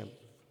touch him?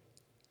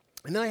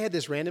 And then I had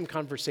this random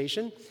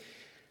conversation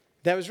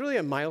that was really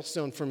a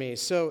milestone for me.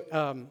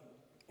 So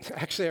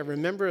actually, I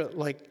remember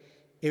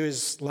it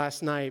was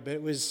last night, but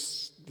it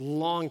was a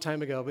long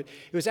time ago. But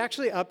it was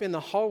actually up in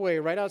the hallway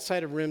right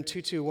outside of room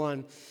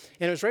 221.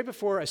 And it was right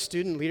before a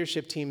student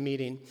leadership team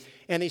meeting.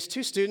 And these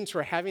two students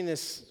were having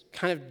this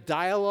kind of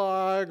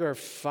dialogue or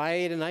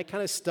fight, and I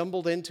kind of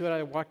stumbled into it.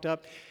 I walked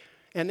up,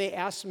 and they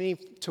asked me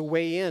to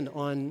weigh in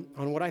on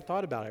what I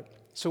thought about it.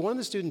 So one of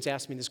the students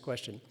asked me this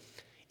question: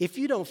 if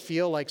you don't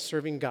feel like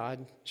serving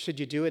God, should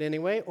you do it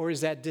anyway, or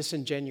is that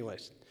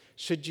disingenuous?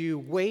 Should you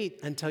wait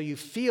until you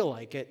feel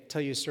like it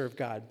till you serve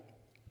God?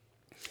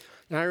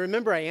 And I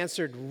remember I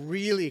answered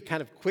really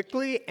kind of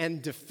quickly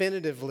and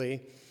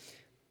definitively,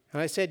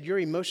 and I said, your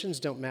emotions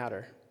don't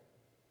matter.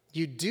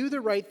 You do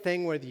the right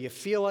thing whether you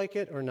feel like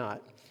it or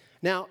not.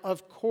 Now,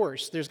 of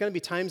course, there's going to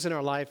be times in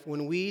our life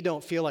when we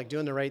don't feel like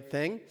doing the right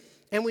thing,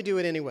 and we do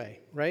it anyway,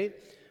 right?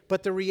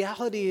 But the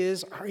reality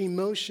is our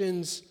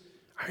emotions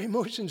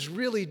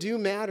really do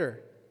matter.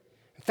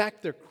 In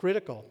fact, they're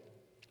critical.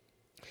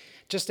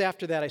 Just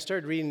after that, I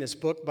started reading this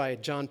book by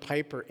John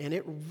Piper, and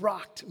it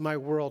rocked my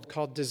world,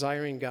 called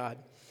Desiring God.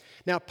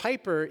 Now,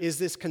 Piper is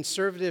this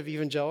conservative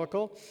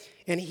evangelical,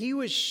 And he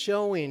was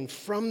showing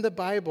from the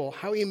Bible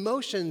how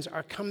emotions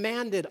are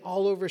commanded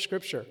all over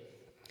Scripture.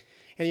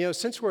 And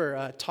since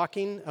we're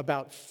talking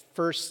about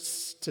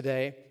firsts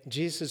today,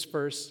 Jesus'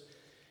 first,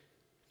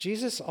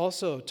 Jesus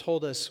also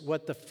told us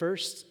what the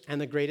first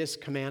and the greatest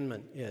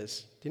commandment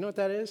is. Do you know what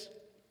that is?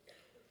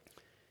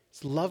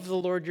 It's love the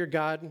Lord your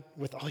God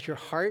with all your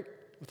heart,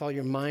 with all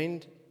your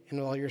mind, and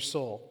with all your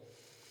soul.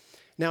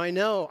 Now, I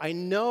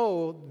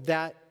know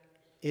that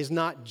is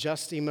not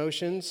just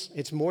emotions.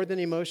 It's more than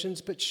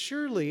emotions, but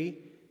surely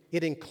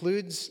it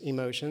includes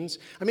emotions.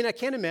 I mean, I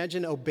can't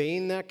imagine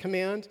obeying that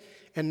command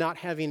and not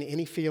having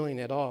any feeling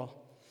at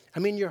all. I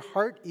mean, your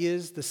heart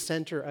is the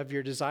center of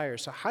your desire.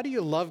 So how do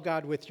you love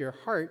God with your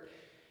heart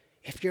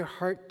if your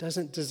heart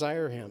doesn't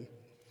desire him?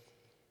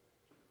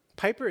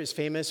 Piper is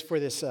famous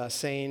for this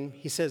saying.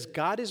 He says,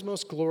 God is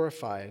most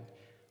glorified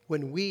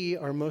when we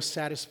are most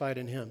satisfied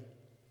in him.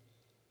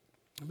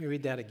 Let me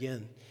read that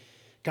again.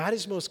 God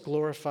is most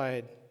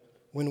glorified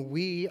when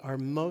we are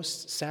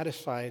most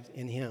satisfied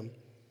in him.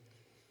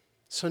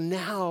 So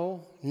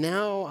now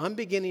I'm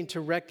beginning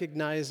to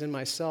recognize in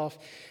myself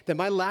that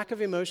my lack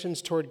of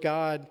emotions toward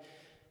God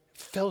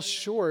fell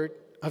short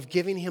of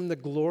giving him the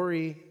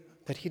glory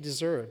that he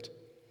deserved.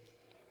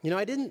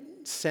 I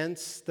didn't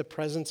sense the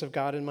presence of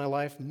God in my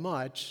life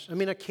much. I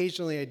mean,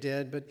 occasionally I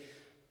did, but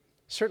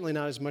certainly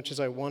not as much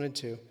as I wanted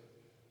to.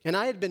 And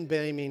I had been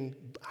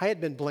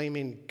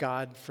blaming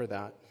God for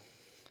that.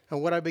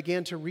 And what I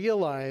began to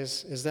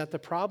realize is that the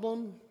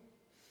problem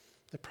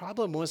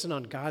wasn't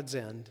on God's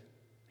end.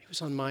 It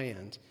was on my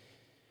end.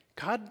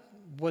 God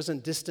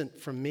wasn't distant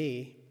from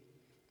me.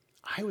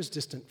 I was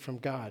distant from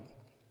God.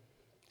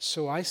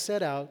 So I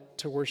set out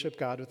to worship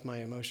God with my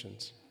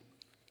emotions.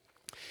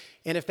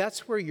 And if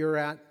that's where you're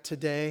at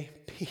today,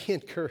 be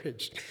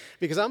encouraged.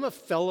 Because I'm a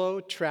fellow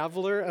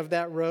traveler of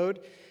that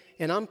road,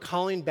 and I'm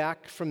calling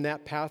back from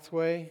that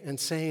pathway and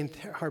saying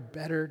there are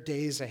better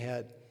days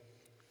ahead.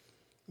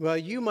 Well,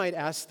 you might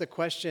ask the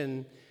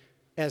question,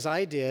 as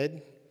I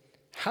did,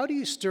 how do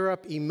you stir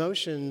up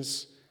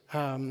emotions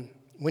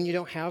when you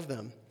don't have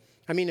them?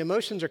 I mean,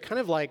 emotions are kind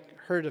of like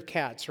a herd of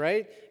cats,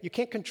 right? You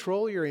can't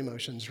control your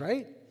emotions,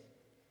 right?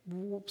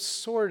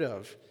 Sort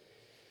of.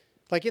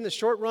 Like in the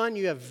short run,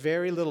 you have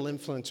very little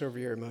influence over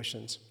your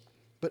emotions.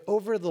 But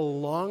over the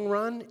long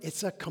run,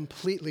 it's a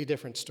completely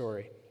different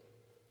story.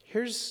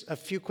 Here's a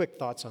few quick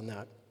thoughts on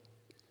that.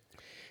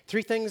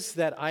 3 things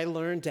that I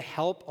learned to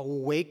help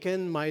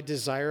awaken my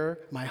desire,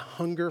 my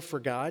hunger for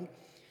God,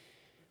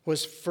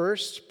 was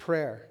first,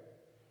 prayer.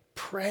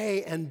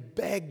 Pray and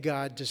beg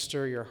God to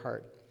stir your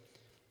heart.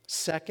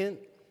 Second,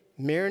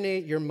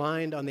 marinate your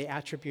mind on the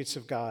attributes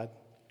of God,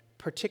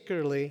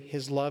 particularly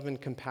his love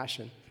and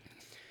compassion.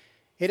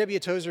 A.W.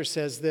 Tozer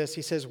says this.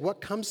 He says,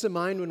 what comes to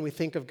mind when we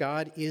think of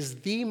God is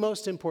the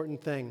most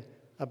important thing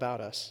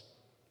about us.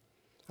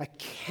 I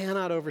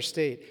cannot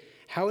overstate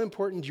how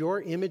important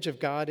your image of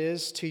God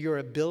is to your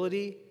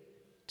ability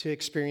to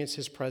experience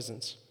his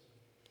presence.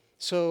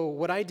 So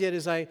what I did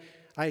is I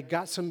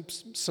got some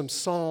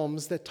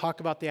psalms that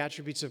talk about the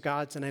attributes of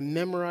God, and I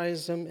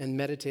memorized them and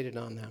meditated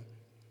on them.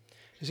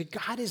 You see,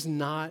 God is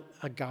not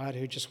a God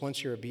who just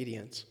wants your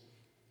obedience.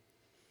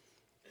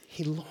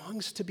 He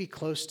longs to be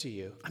close to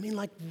you. I mean,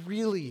 like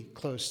really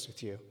close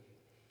with you.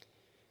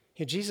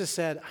 Jesus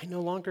said, I no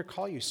longer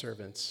call you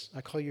servants.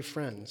 I call you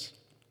friends.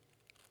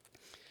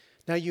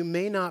 Now, you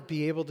may not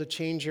be able to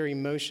change your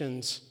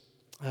emotions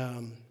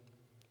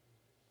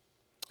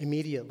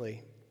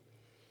immediately,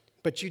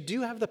 but you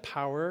do have the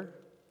power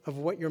of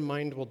what your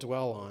mind will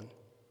dwell on.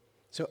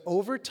 So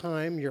over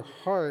time, your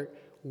heart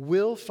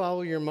will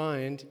follow your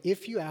mind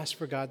if you ask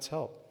for God's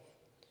help.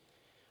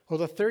 Well,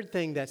 the third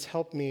thing that's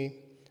helped me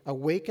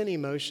awaken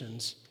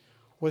emotions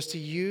was to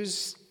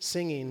use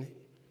singing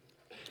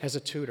as a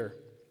tutor.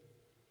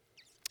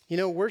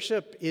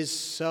 Worship is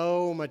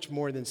so much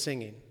more than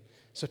singing.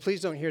 So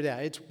please don't hear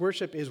that.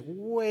 Worship is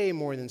way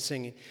more than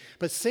singing.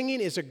 But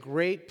singing is a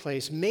great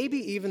place, maybe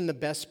even the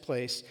best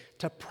place,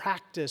 to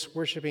practice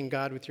worshiping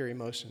God with your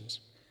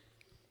emotions.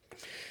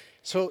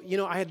 So,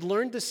 I had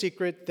learned the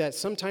secret that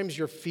sometimes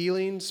your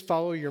feelings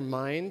follow your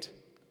mind,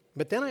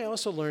 but then I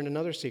also learned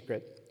another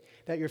secret,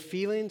 that your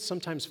feelings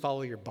sometimes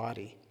follow your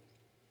body.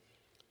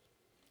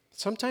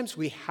 Sometimes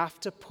we have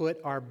to put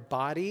our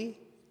body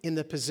in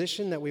the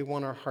position that we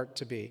want our heart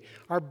to be.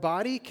 Our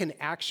body can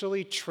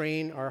actually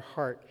train our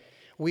heart.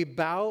 We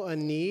bow a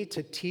knee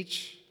to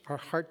teach our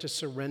heart to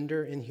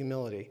surrender in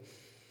humility.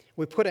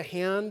 We put a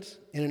hand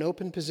in an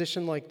open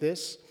position like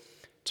this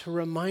to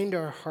remind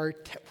our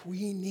heart that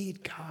we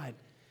need God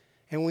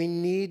and we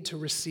need to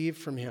receive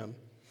from him.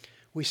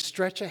 We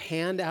stretch a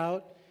hand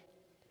out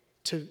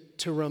to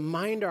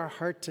remind our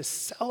heart to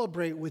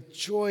celebrate with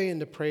joy and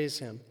to praise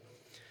him.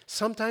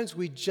 Sometimes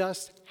we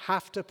just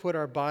have to put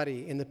our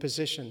body in the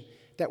position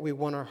that we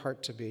want our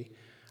heart to be.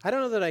 I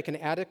don't know that I can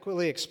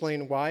adequately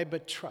explain why,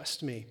 but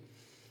trust me,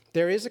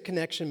 there is a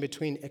connection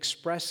between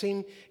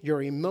expressing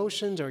your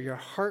emotions or your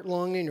heart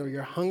longing or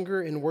your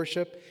hunger in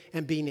worship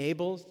and being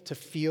able to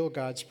feel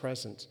God's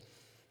presence.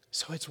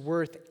 So it's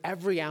worth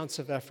every ounce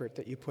of effort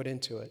that you put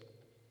into it.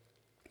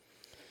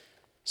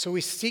 So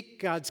we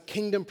seek God's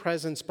kingdom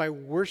presence by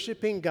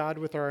worshiping God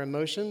with our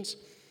emotions.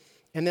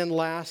 And then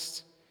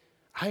last,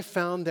 I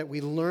found that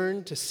we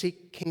learn to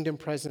seek kingdom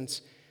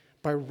presence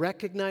by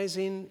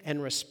recognizing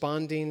and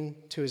responding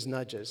to his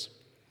nudges.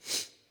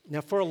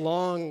 Now, for a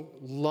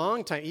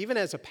long time, even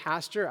as a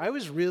pastor, I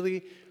was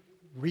really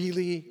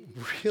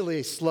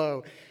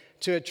slow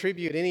to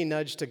attribute any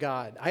nudge to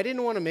God. I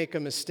didn't want to make a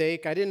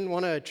mistake. I didn't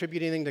want to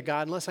attribute anything to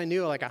God unless I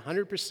knew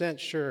 100%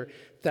 sure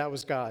that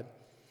was God.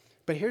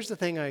 But here's the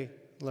thing I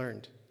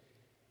learned,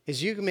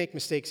 is you can make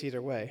mistakes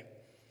either way.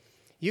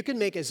 You can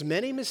make as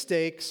many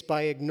mistakes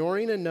by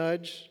ignoring a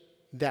nudge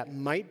that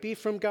might be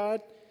from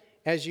God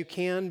as you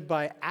can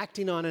by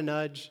acting on a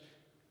nudge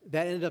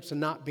that ended up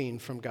not being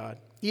from God.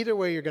 Either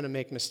way, you're going to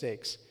make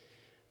mistakes.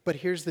 But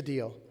here's the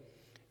deal.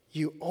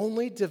 You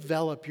only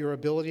develop your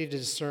ability to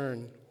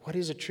discern what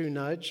is a true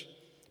nudge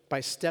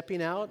by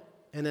stepping out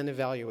and then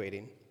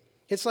evaluating.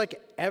 It's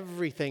like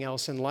everything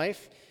else in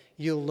life,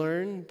 you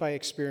learn by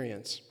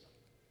experience.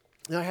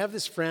 Now, I have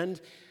this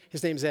friend,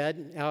 his name's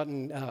Ed, out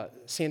in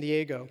San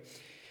Diego.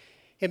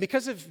 And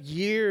because of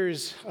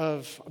years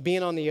of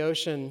being on the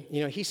ocean,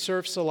 he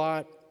surfs a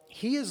lot.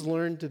 He has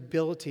learned the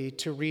ability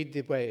to read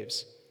the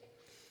waves.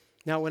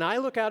 Now, when I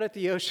look out at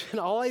the ocean,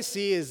 all I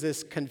see is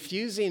this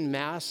confusing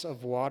mass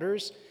of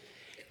waters.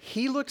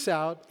 He looks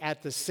out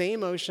at the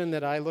same ocean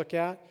that I look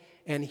at,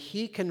 and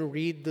he can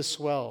read the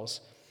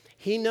swells.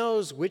 He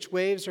knows which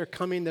waves are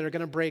coming that are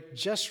going to break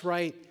just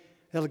right,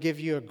 that'll give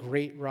you a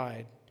great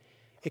ride.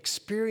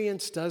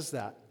 Experience does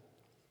that.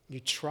 You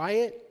try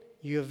it,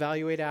 you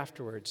evaluate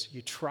afterwards.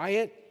 You try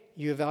it,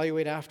 you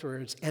evaluate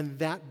afterwards, and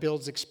that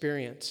builds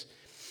experience.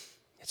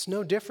 It's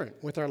no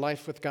different with our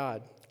life with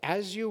God.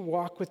 As you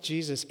walk with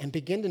Jesus and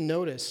begin to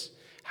notice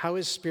how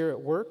his Spirit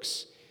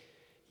works,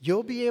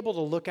 you'll be able to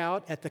look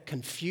out at the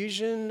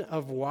confusion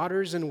of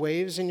waters and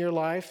waves in your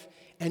life,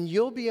 and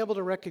you'll be able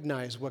to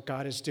recognize what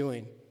God is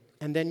doing,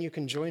 and then you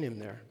can join him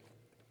there.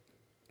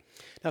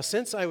 Now,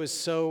 since I was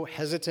so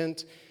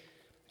hesitant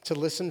to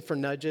listen for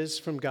nudges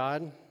from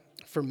God,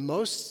 for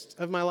most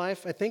of my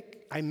life, I think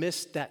I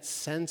missed that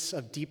sense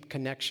of deep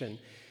connection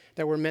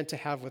that we're meant to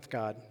have with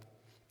God.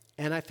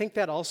 And I think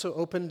that also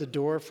opened the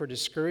door for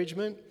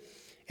discouragement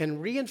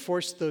and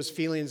reinforced those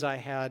feelings I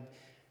had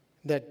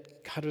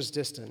that God was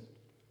distant.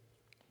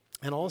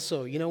 And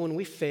also, when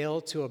we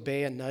fail to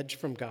obey a nudge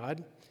from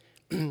God,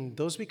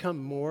 those become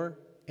more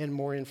and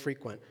more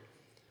infrequent.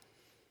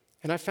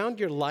 And I found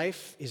your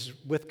life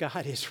with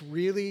God is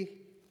really,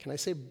 can I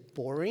say,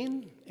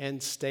 boring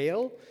and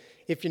stale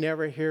if you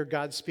never hear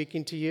God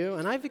speaking to you.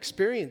 And I've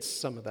experienced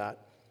some of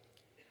that.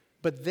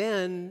 But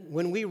then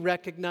when we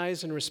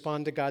recognize and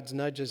respond to God's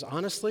nudges,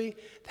 honestly,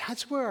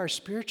 that's where our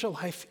spiritual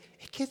life,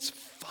 it gets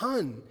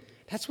fun.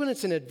 That's when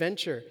it's an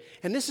adventure.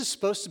 And this is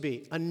supposed to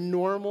be a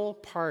normal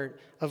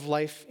part of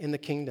life in the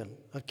kingdom,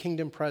 of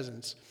kingdom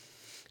presence.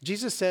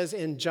 Jesus says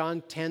in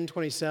John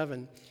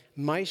 10:27,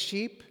 "My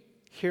sheep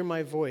hear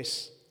my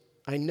voice.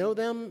 I know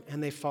them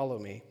and they follow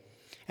me."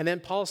 And then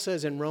Paul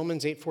says in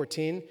Romans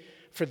 8:14,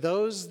 "For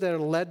those that are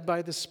led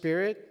by the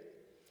Spirit,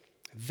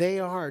 they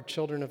are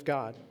children of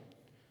God."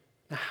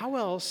 Now, how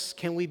else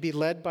can we be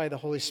led by the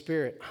Holy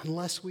Spirit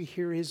unless we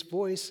hear his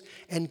voice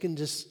and can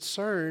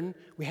discern,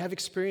 we have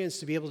experience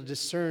to be able to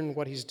discern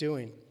what he's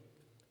doing?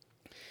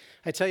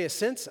 I tell you,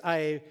 since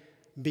I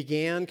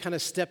began kind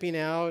of stepping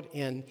out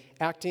and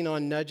acting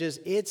on nudges,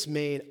 it's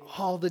made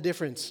all the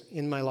difference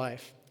in my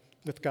life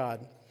with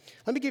God.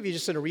 Let me give you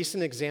just a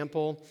recent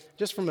example,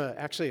 just from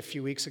actually a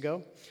few weeks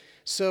ago.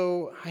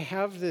 So I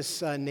have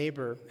this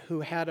neighbor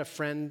who had a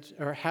friend,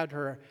 or had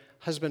her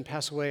husband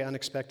pass away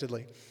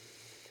unexpectedly.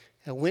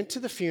 I went to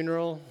the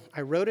funeral,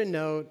 I wrote a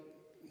note,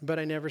 but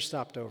I never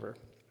stopped over.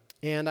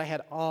 And I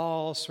had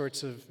all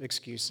sorts of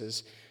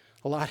excuses.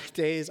 A lot of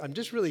days, I'm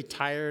just really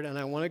tired and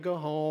I want to go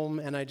home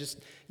and I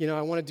just,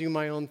 I want to do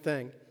my own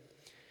thing.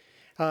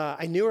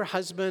 I knew her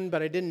husband,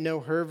 but I didn't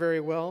know her very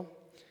well.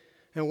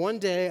 And one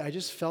day, I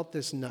just felt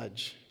this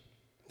nudge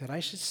that I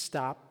should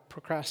stop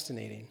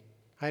procrastinating.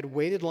 I had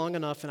waited long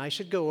enough and I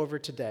should go over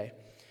today.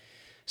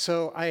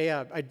 So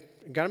I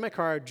got in my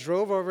car,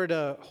 drove over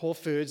to Whole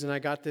Foods, and I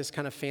got this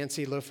kind of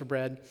fancy loaf of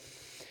bread,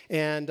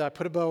 and I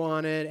put a bow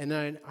on it, and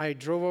then I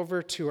drove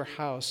over to her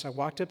house. I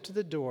walked up to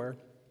the door,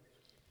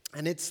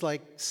 and it's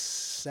like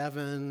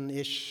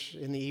 7-ish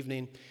in the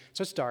evening,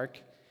 so it's dark.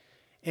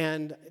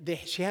 And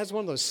she has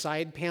one of those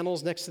side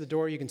panels next to the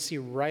door. You can see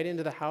right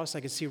into the house.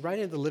 I could see right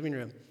into the living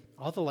room.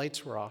 All the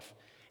lights were off.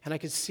 And I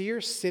could see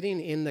her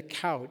sitting in the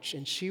couch,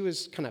 and she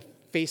was kind of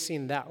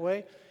facing that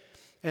way.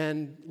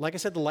 And like I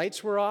said, the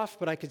lights were off,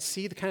 but I could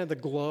see the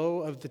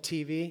glow of the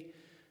TV.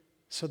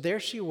 So there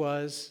she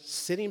was,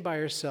 sitting by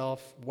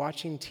herself,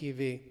 watching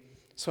TV.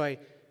 So I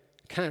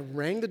kind of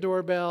rang the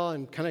doorbell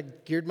and kind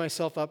of geared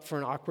myself up for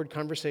an awkward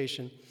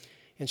conversation.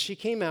 And she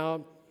came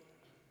out,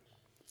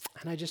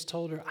 and I just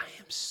told her, I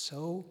am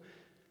so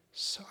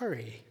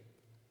sorry.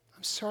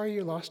 I'm sorry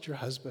you lost your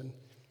husband.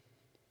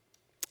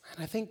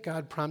 And I think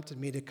God prompted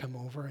me to come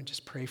over and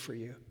just pray for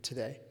you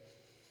today.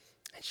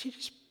 And she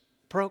just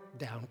broke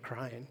down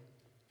crying.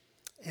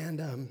 And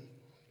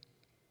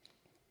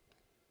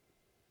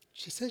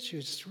She said she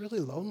was just really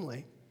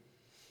lonely.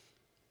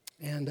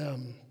 And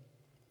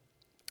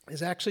it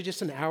was actually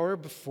just an hour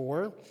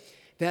before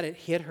that it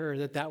hit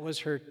her that was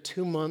her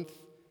 2-month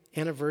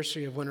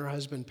anniversary of when her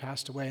husband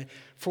passed away.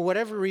 For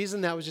whatever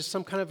reason, that was just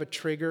some kind of a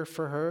trigger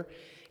for her,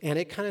 and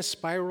it kind of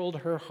spiraled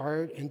her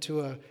heart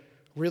into a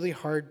really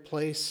hard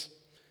place.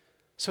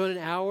 So in an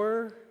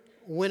hour,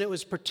 when it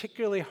was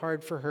particularly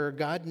hard for her,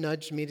 God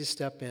nudged me to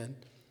step in. And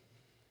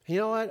you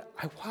know what?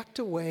 I walked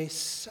away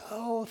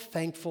so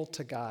thankful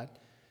to God.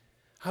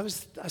 I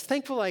was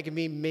thankful I could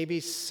be maybe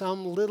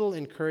some little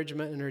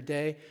encouragement in her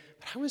day,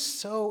 but I was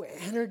so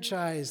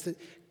energized that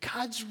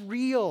God's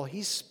real.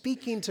 He's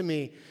speaking to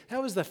me.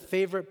 That was the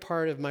favorite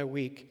part of my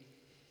week.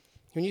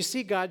 When you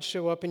see God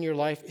show up in your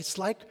life, it's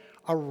like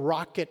a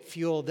rocket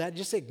fuel that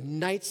just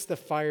ignites the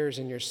fires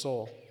in your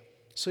soul.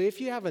 So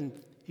if you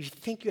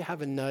think you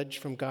have a nudge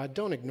from God,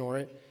 don't ignore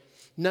it.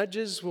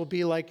 Nudges will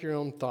be like your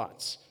own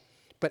thoughts.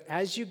 But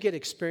as you get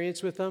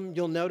experience with them,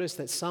 you'll notice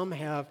that some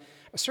have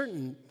a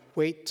certain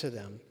weight to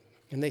them,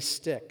 and they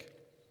stick.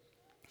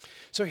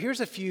 So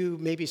here's a few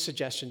maybe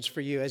suggestions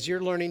for you as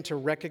you're learning to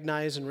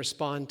recognize and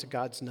respond to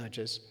God's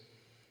nudges.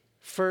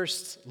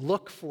 First,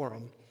 look for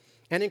them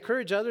and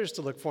encourage others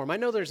to look for them. I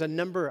know there's a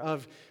number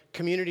of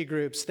community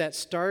groups that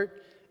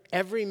start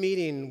every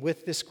meeting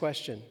with this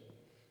question.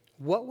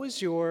 What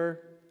was your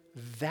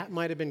that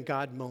might have been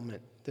God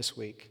moment this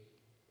week?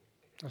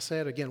 I'll say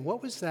it again.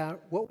 What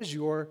was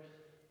your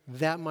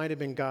that might have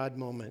been God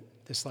moment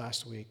this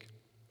last week?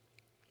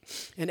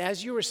 And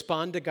as you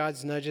respond to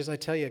God's nudges, I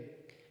tell you,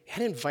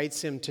 it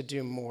invites him to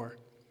do more.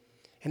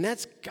 And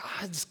that's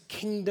God's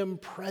kingdom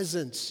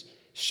presence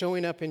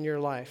showing up in your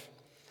life.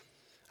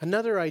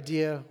 Another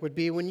idea would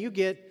be when you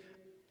get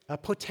a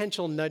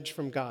potential nudge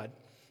from God,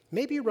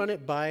 maybe run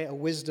it by a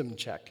wisdom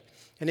check.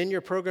 And in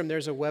your program,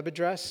 there's a web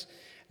address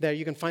that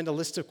you can find a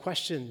list of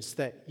questions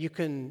that you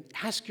can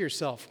ask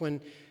yourself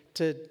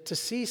to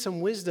see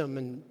some wisdom,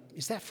 and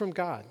is that from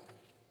God?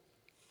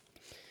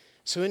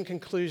 So in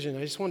conclusion,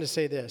 I just want to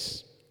say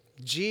this.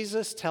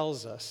 Jesus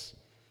tells us,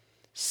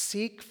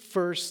 seek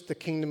first the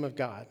kingdom of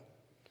God.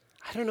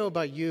 I don't know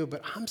about you,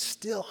 but I'm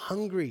still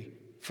hungry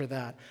for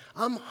that.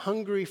 I'm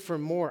hungry for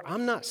more.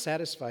 I'm not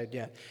satisfied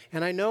yet,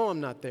 and I know I'm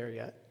not there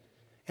yet.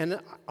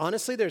 And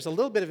honestly, there's a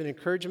little bit of an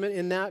encouragement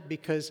in that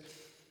because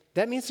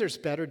that means there's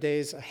better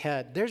days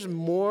ahead. There's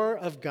more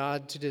of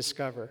God to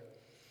discover.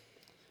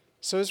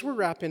 So as we're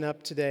wrapping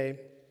up today,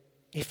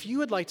 if you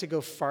would like to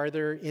go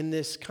farther in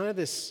this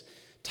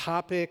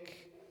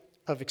topic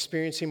of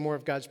experiencing more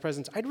of God's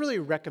presence, I'd really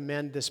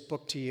recommend this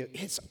book to you.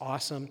 It's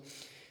awesome.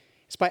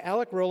 It's by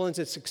Alec Rollins.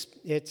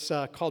 It's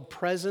called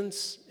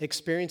Presence,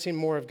 Experiencing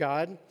More of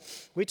God.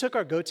 We took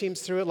our Go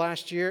teams through it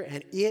last year,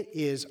 and it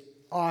is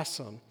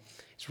awesome.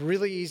 It's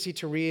really easy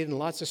to read and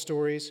lots of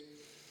stories.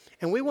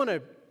 And we want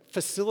to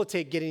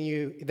facilitate getting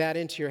you that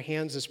into your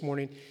hands this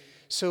morning.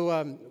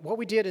 So what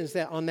we did is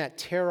that on that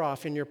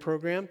tear-off in your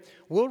program,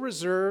 we'll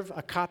reserve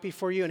a copy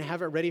for you and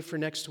have it ready for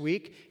next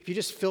week. If you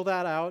just fill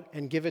that out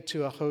and give it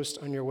to a host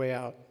on your way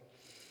out.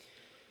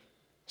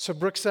 So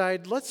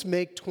Brookside, let's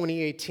make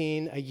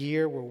 2018 a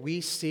year where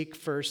we seek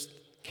first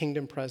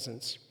kingdom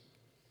presence.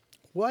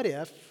 What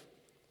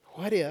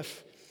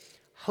if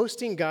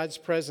hosting God's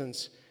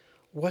presence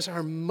was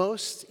our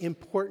most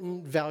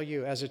important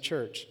value as a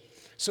church?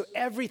 So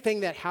everything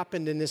that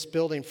happened in this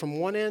building from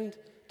one end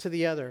to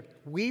the other,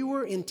 we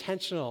were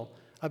intentional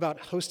about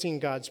hosting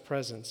God's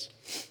presence.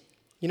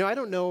 You know, I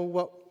don't know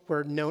what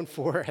we're known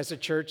for as a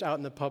church out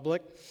in the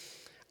public.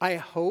 I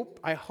hope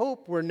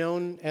we're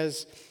known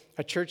as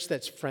a church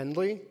that's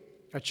friendly,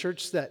 a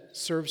church that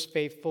serves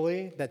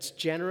faithfully, that's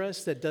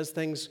generous, that does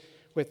things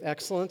with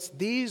excellence.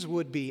 These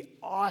would be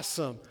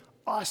awesome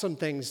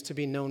things to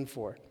be known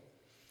for.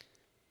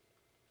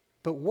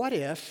 But what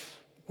if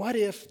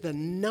the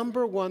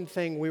number one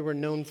thing we were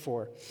known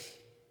for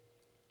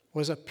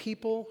was a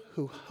people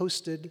who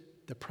hosted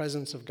the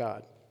presence of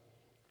God?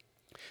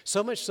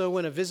 So much so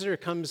when a visitor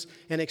comes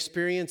and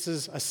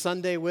experiences a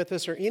Sunday with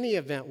us or any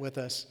event with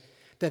us,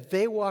 that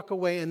they walk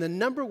away and the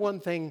number one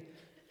thing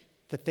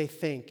that they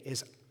think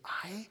is,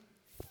 I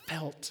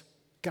felt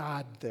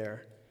God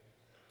there.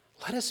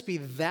 Let us be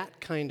that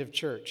kind of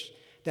church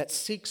that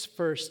seeks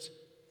first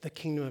the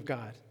kingdom of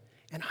God.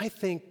 And I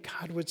think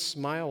God would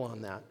smile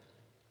on that.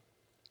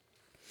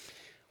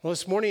 Well,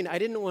 this morning, I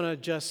didn't want to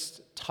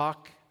just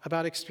talk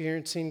about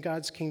experiencing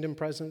God's kingdom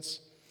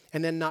presence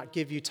and then not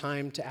give you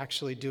time to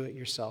actually do it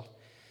yourself.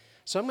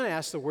 So I'm going to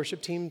ask the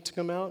worship team to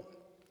come out.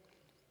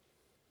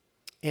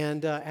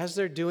 And as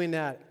they're doing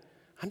that,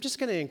 I'm just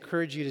going to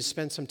encourage you to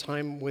spend some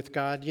time with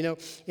God. You know,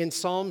 in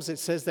Psalms, it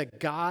says that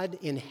God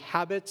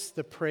inhabits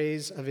the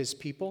praise of his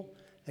people,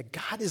 that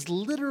God is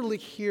literally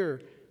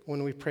here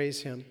when we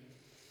praise him.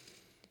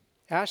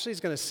 Ashley's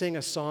going to sing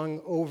a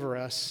song over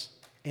us,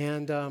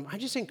 and I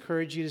just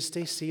encourage you to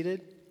stay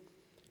seated.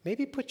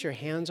 Maybe put your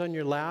hands on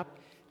your lap.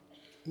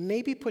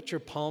 Maybe put your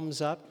palms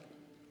up,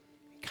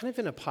 kind of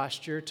in a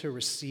posture to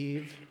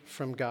receive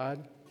from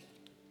God.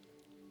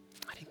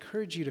 I'd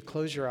encourage you to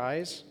close your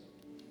eyes.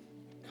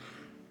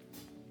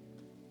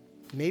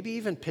 Maybe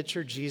even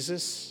picture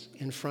Jesus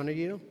in front of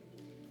you.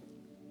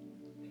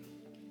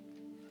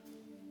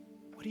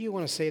 What do you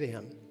want to say to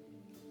him?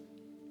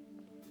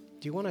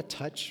 Do you want a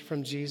touch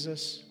from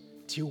Jesus?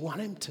 Do you want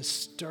him to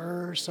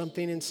stir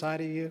something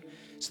inside of you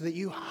so that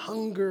you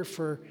hunger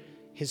for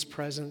his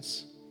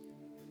presence?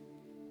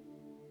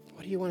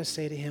 What do you want to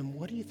say to him?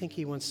 What do you think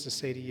he wants to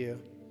say to you?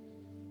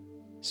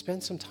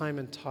 Spend some time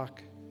and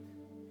talk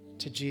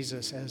to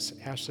Jesus as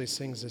Ashley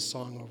sings this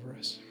song over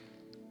us.